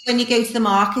when you go to the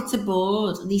markets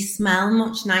abroad, they smell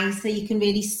much nicer. You can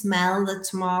really smell the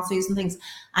tomatoes and things,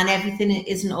 and everything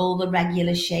isn't all the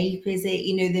regular shape, is it?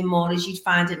 You know, the more as you'd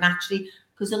find it naturally,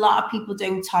 because a lot of people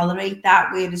don't tolerate that,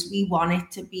 whereas we want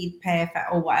it to be perfect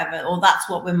or whatever, or that's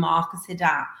what we're marketed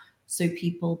at. So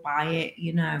people buy it,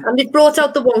 you know. And they've brought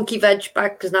out the wonky veg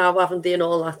bags now, haven't they, and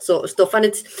all that sort of stuff. And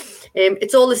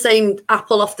it's all the same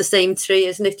apple off the same tree,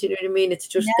 isn't it? Do you know what I mean? It's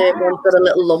just one's got a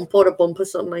little lump or a bump or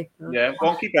something like that. Yeah,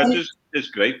 wonky veg is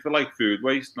great for like food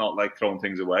waste, not like throwing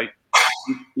things away.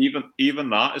 Even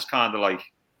that is kind of like,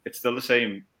 it's still the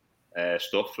same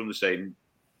stuff from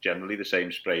generally the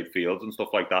same sprayed fields and stuff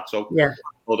like that. So yeah,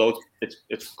 although it's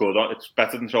good, it's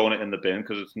better than throwing it in the bin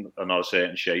because it's not a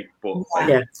certain shape. But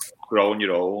growing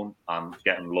your own and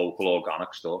getting local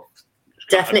organic stuff.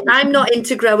 Definitely, I'm not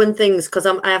into growing things because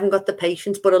I haven't got the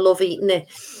patience, but I love eating it.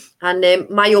 And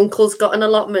my uncle's got an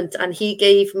allotment, and he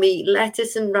gave me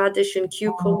lettuce and radish and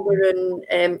cucumber,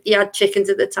 and he had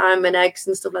chickens at the time and eggs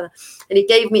and stuff like that. And he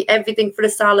gave me everything for a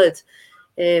salad.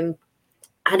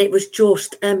 And it was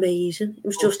just amazing. It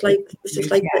was just like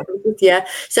yeah.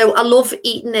 So I love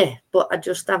eating it, but I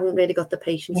just haven't really got the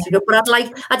patience to go. But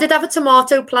I did have a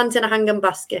tomato plant in a hanging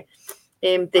basket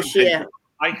this year.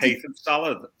 I hated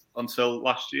salad until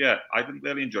last year. I didn't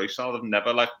really enjoy salad. I've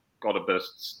never got a bit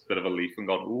of a leaf and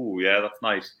gone, ooh, yeah, that's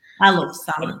nice. I love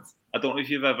salad. I don't know if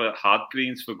you've ever had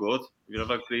Greens for Good. Have you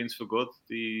ever had Greens for Good?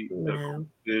 No.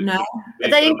 Are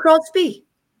they in Crosby?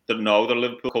 No, they're a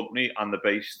Liverpool company, and they're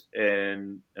based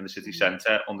in the city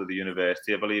centre under the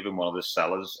university, I believe, in one of the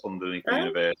cellars underneath the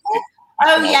university.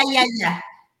 Oh, yeah.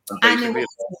 And basically,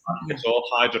 it's all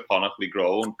hydroponically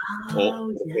grown.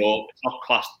 It's not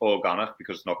classed organic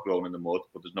because it's not grown in the mud,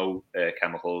 but there's no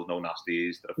chemicals, no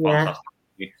nasties. They're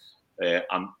fantastic.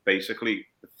 And basically,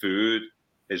 the food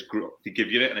is they give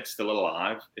you it, and it's still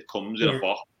alive. It comes in a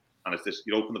box, and it's this.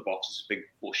 You open the box, it's a big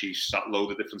bushy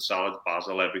load of different salads,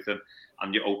 basil, everything.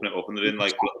 And you open it up, and they're in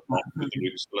like little pots with the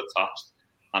roots still attached.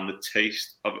 And the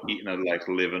taste of eating a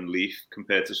living leaf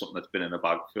compared to something that's been in a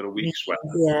bag for a week sweat.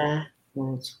 Yeah.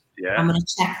 I'm going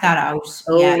to check that out.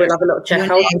 We'll have a little check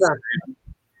out of that.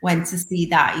 Went to see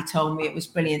that. He told me it was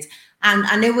brilliant. And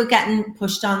I know we're getting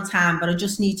pushed on time, but I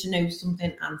just need to know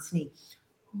something, Anthony.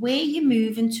 Where you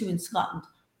moving to in Scotland,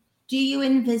 do you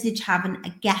envisage having a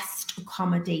guest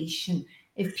accommodation?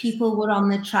 If people were on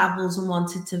their travels and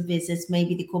wanted to visit,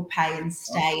 maybe they could pay and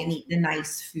stay and eat the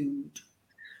nice food.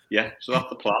 Yeah, so that's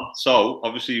the plan. So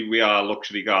obviously we are a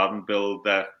luxury garden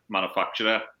builder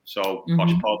manufacturer. So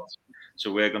Posh Pods.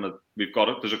 So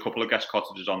there's a couple of guest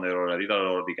cottages on there already that are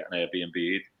already getting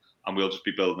Airbnb'd, and we'll just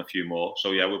be building a few more.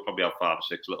 So yeah, we'll probably have 5 or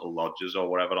 6 little lodges or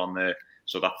whatever on there.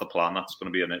 So that's the plan. That's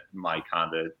going to be my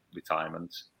kind of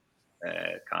retirement.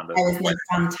 Isn't it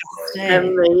fantastic?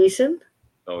 Amazing.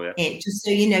 So yeah. Just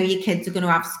so you know, your kids are going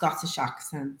to have Scottish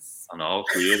accents. I know,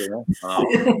 it's weird, isn't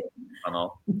it? I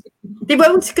know. They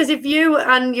won't, because if you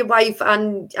and your wife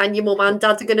and your mum and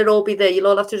dad are going to all be there, you'll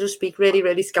all have to just speak really,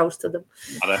 really Scouse to them.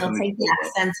 I'll take the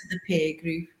accent of the peer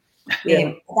group. Yeah.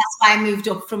 That's why I moved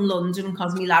up from London,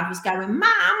 because my lad was going,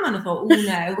 Mum, and I thought, oh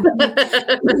no.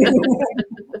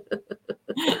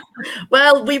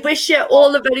 Well, we wish you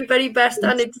all the very, very best,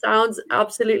 and it sounds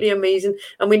absolutely amazing.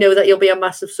 And we know that you'll be a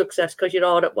massive success because you're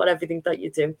hard at everything that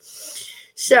you do.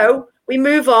 So we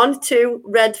move on to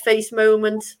red face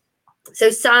moment. So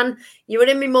San, you were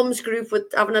in my mum's group with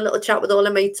having a little chat with all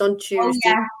her mates on Tuesday. Oh,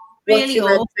 yeah. Really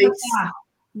awkward.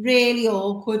 Really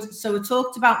awkward. So we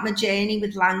talked about my journey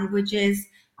with languages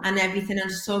and everything. I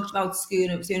just talked about school.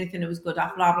 It was the only thing that was good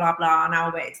at, blah, blah, blah. And I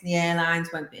worked in the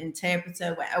airlines, went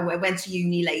interpreter, went to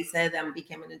uni later, then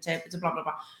became an interpreter, blah, blah,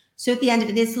 blah. So at the end of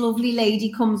it, this lovely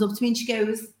lady comes up to me and she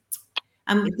goes,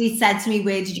 and they said to me,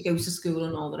 where did you go to school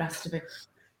and all the rest of it?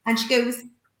 And she goes,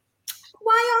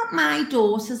 why aren't my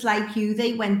daughters like you?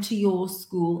 They went to your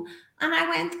school. And I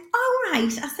went, oh, right.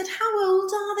 I said, how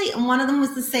old are they? And one of them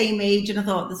was the same age. And I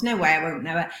thought, there's no way I won't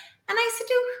know her. And I said,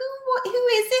 oh, who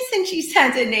is this? And she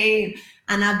said her name.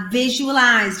 And I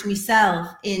visualized myself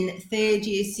in third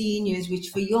year seniors, which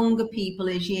for younger people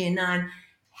is year 9,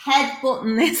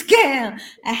 headbutting this girl,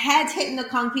 a head hitting the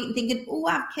concrete and thinking, oh,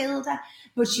 I've killed her.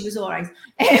 But she was all right.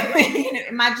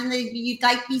 Imagine that you'd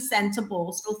be sent to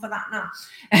Borstal for that now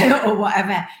or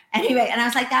whatever. Anyway, and I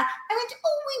was like that. I went,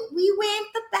 oh, we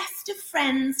weren't the best of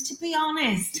friends, to be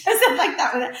honest. I said like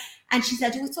that with her. And she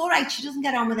said, oh, it's all right. She doesn't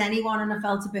get on with anyone. And I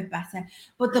felt a bit better.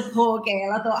 But the poor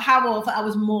girl, I thought, how awful. I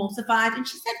was mortified. And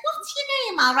she said, what's your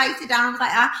name? I'll write it down. I was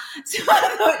like, ah. So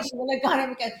I thought she would have gone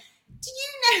and go, do you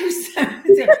know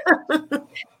something?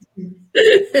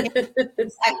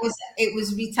 It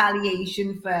was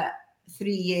retaliation for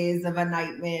 3 years of a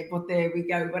nightmare, but there we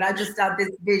go. But I just had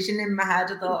this vision in my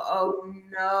head. I thought, oh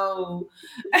no.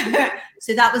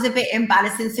 So that was a bit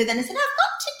embarrassing. So then I said, I've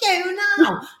got to go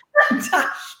now. I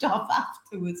dashed off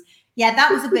afterwards. Yeah,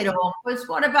 that was a bit awkward.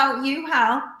 What about you,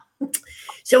 Hal?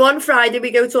 So on Friday,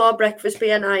 we go to our breakfast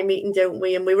BNI meeting, don't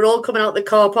we? And we were all coming out the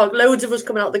car park. Loads of us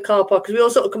coming out the car park because we all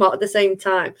sort of come out at the same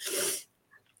time.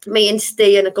 Me and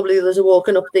Steve and a couple of others are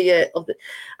walking up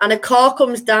and a car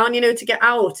comes down, to get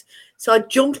out. So I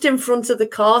jumped in front of the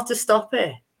car to stop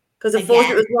it because I thought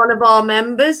it was one of our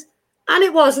members, and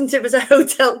it wasn't. It was a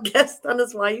hotel guest and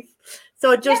his wife.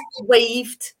 So I just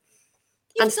waved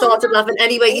and started laughing.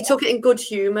 Anyway, he took it in good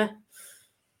humour.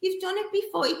 You've done it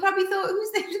before. You probably thought,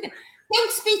 who's there?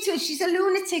 Don't speak to her. She's a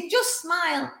lunatic. Just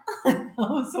smile.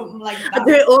 Or something like that. I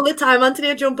do it all the time, Anthony.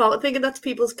 I jump out thinking that's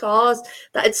people's cars,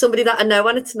 that it's somebody that I know,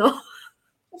 and it's not.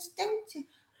 Just don't.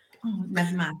 Oh,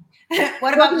 never mind.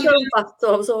 What about you?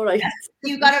 So I was all right.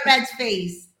 You got a red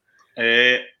face?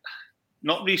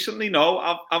 Not recently, no.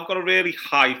 I've got a really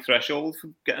high threshold for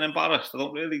getting embarrassed. I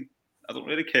don't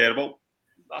really care about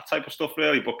that type of stuff,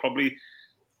 really. But probably,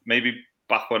 maybe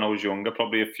back when I was younger,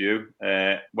 probably a few.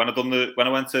 When I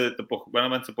went to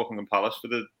Buckingham Palace for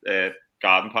the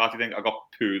garden party thing, I got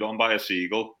pooed on by a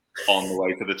seagull on the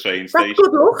way to the train station.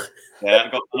 Good luck. Yeah, I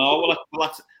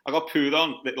got pooed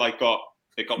on.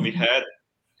 It got me head.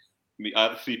 I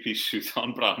had a 3-piece suit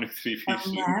on, brand new 3-piece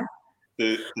suit. Yeah.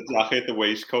 The jacket, the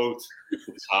waistcoat,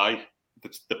 the tie,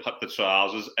 the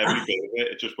trousers, every bit of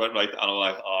it. It just went right. And I'm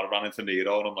like, I ran into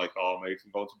Nero, and I'm like, mate,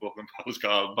 I'm going to Buckingham Palace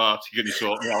garden party. Can you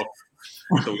sort me out?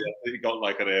 So he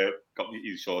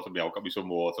he sorted me out, got me some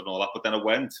water and all that. But then I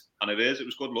went, and it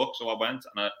was good luck. So I went,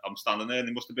 and I'm standing there, and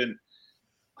there must have been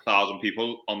 1,000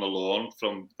 people on the lawn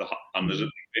and there's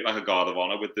like a guard of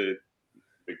honour with the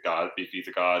guys,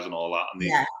 beefeater guys, and all that, and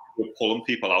they were pulling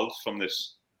people out from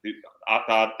this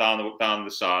down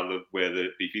the side of where the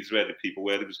beefeaters were, the people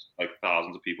were. There was like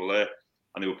thousands of people there,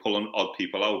 and they were pulling odd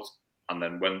people out. And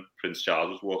then when Prince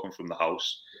Charles was walking from the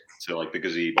house to like the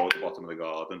gazebo at the bottom of the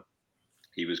garden,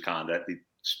 he was they'd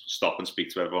stop and speak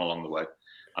to everyone along the way,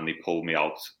 and they pulled me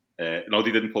out. No,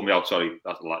 they didn't pull me out. Sorry,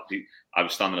 that's a lie. I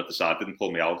was standing at the side, didn't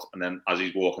pull me out. And then as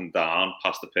he's walking down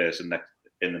past the person next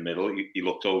in the middle, he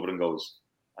looked over and goes,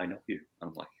 "I know you." And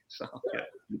I'm like, "So yeah,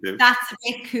 you do." That's a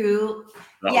bit cool.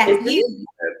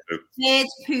 Third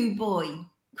poo boy.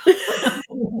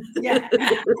 Yeah.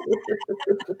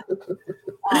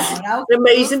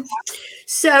 Amazing.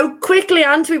 So quickly,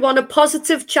 Ant, we want a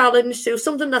positive challenge. So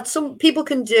something that some people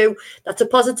can do that's a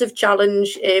positive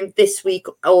challenge this week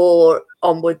or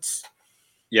onwards.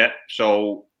 Yeah.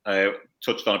 So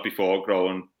touched on it before.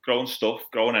 Growing stuff,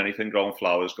 growing anything, growing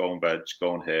flowers, growing veg,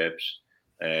 growing herbs.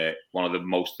 One of the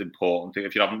most important things.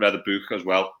 If you haven't read the book as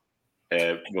well,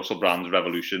 Russell Brand's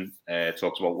Revolution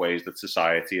talks about ways that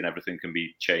society and everything can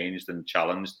be changed and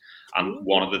challenged. And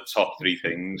one of the top 3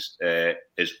 things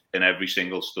is in every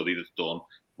single study that's done,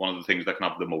 one of the things that can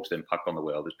have the most impact on the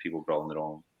world is people growing their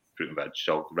own fruit and veg.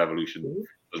 So the revolution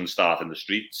doesn't start in the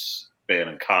streets,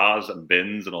 burning cars and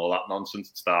bins and all that nonsense.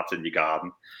 It starts in your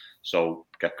garden. So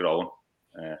get growing.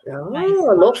 I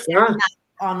love that.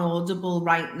 On Audible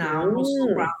right now.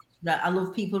 Russell Brand. I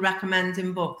love people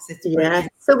recommending books. It's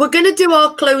brilliant. So we're going to do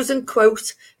our closing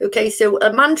quote. Okay, so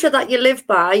a mantra that you live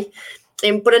by,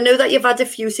 but I know that you've had a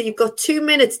few, so you've got 2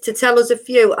 minutes to tell us a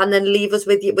few, and then leave us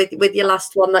with your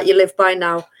last one that you live by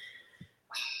now.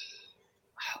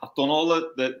 I've done all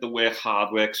the work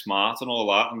hard, work smart, and all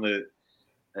that, and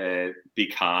the be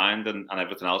kind and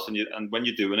everything else. And when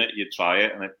you're doing it, you try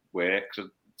it, and it works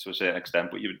to a certain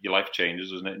extent. But your life changes,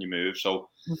 doesn't it? And you move. So.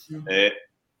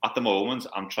 At the moment,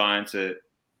 I'm trying to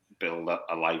build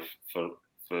a life for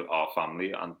our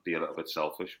family and be a little bit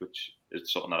selfish, which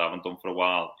is something that I haven't done for a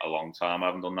long time. I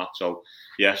haven't done that. So,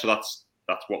 yeah, so that's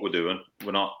what we're doing.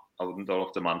 We're not, I wouldn't know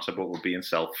if the mantra, but we're being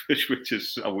selfish, which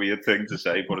is a weird thing to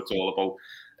say, but it's all about...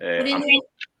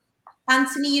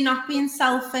 Anthony, you're not being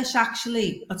selfish,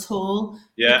 actually, at all.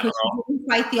 Yeah. Because you're doing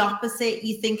quite the opposite.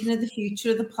 You're thinking of the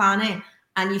future of the planet.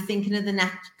 And you're thinking of the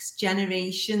next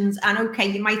generations. And okay,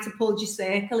 you might have pulled your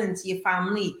circle into your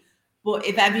family, but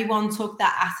if everyone took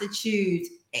that attitude,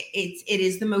 it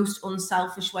is the most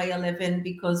unselfish way of living,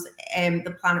 because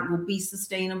the planet will be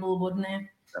sustainable, wouldn't it?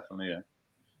 Definitely, yeah.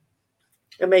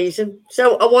 Amazing.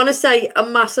 So I want to say a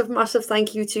massive, massive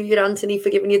thank you to you, Anthony, for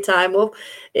giving your time up.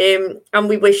 And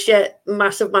we wish you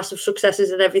massive, massive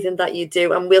successes in everything that you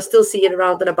do. And we'll still see you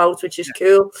around and about, which is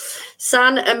cool.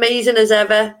 San, amazing as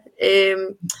ever.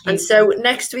 And so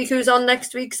next week, who's on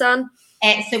next week, San?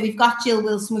 So we've got Jill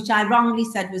Wilson, which I wrongly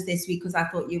said was this week because I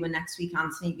thought you were next week,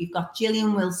 Anthony. We've got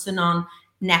Gillian Wilson on.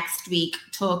 next week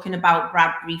talking about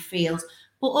Bradbury Field.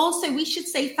 But also we should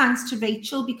say thanks to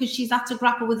Rachel because she's had to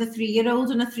grapple with a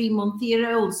 3-year-old and a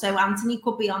 3-month-year-old. So Anthony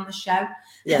could be on the show.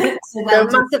 Yeah. So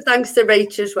massive thanks to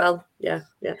Rachel as well. Yeah.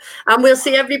 And we'll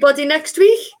see everybody next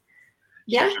week.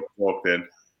 Yeah. She walked in.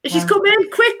 She's come in.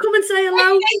 Quick, come and say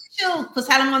hello. Hey, Rachel, because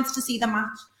Helen wants to see the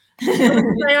match. Say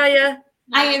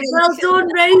well done,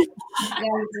 Ray.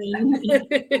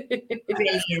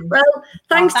 Well,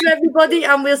 thanks to everybody,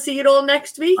 and we'll see you all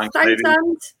next week. Thanks,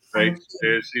 Ant. Great.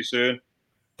 See you soon.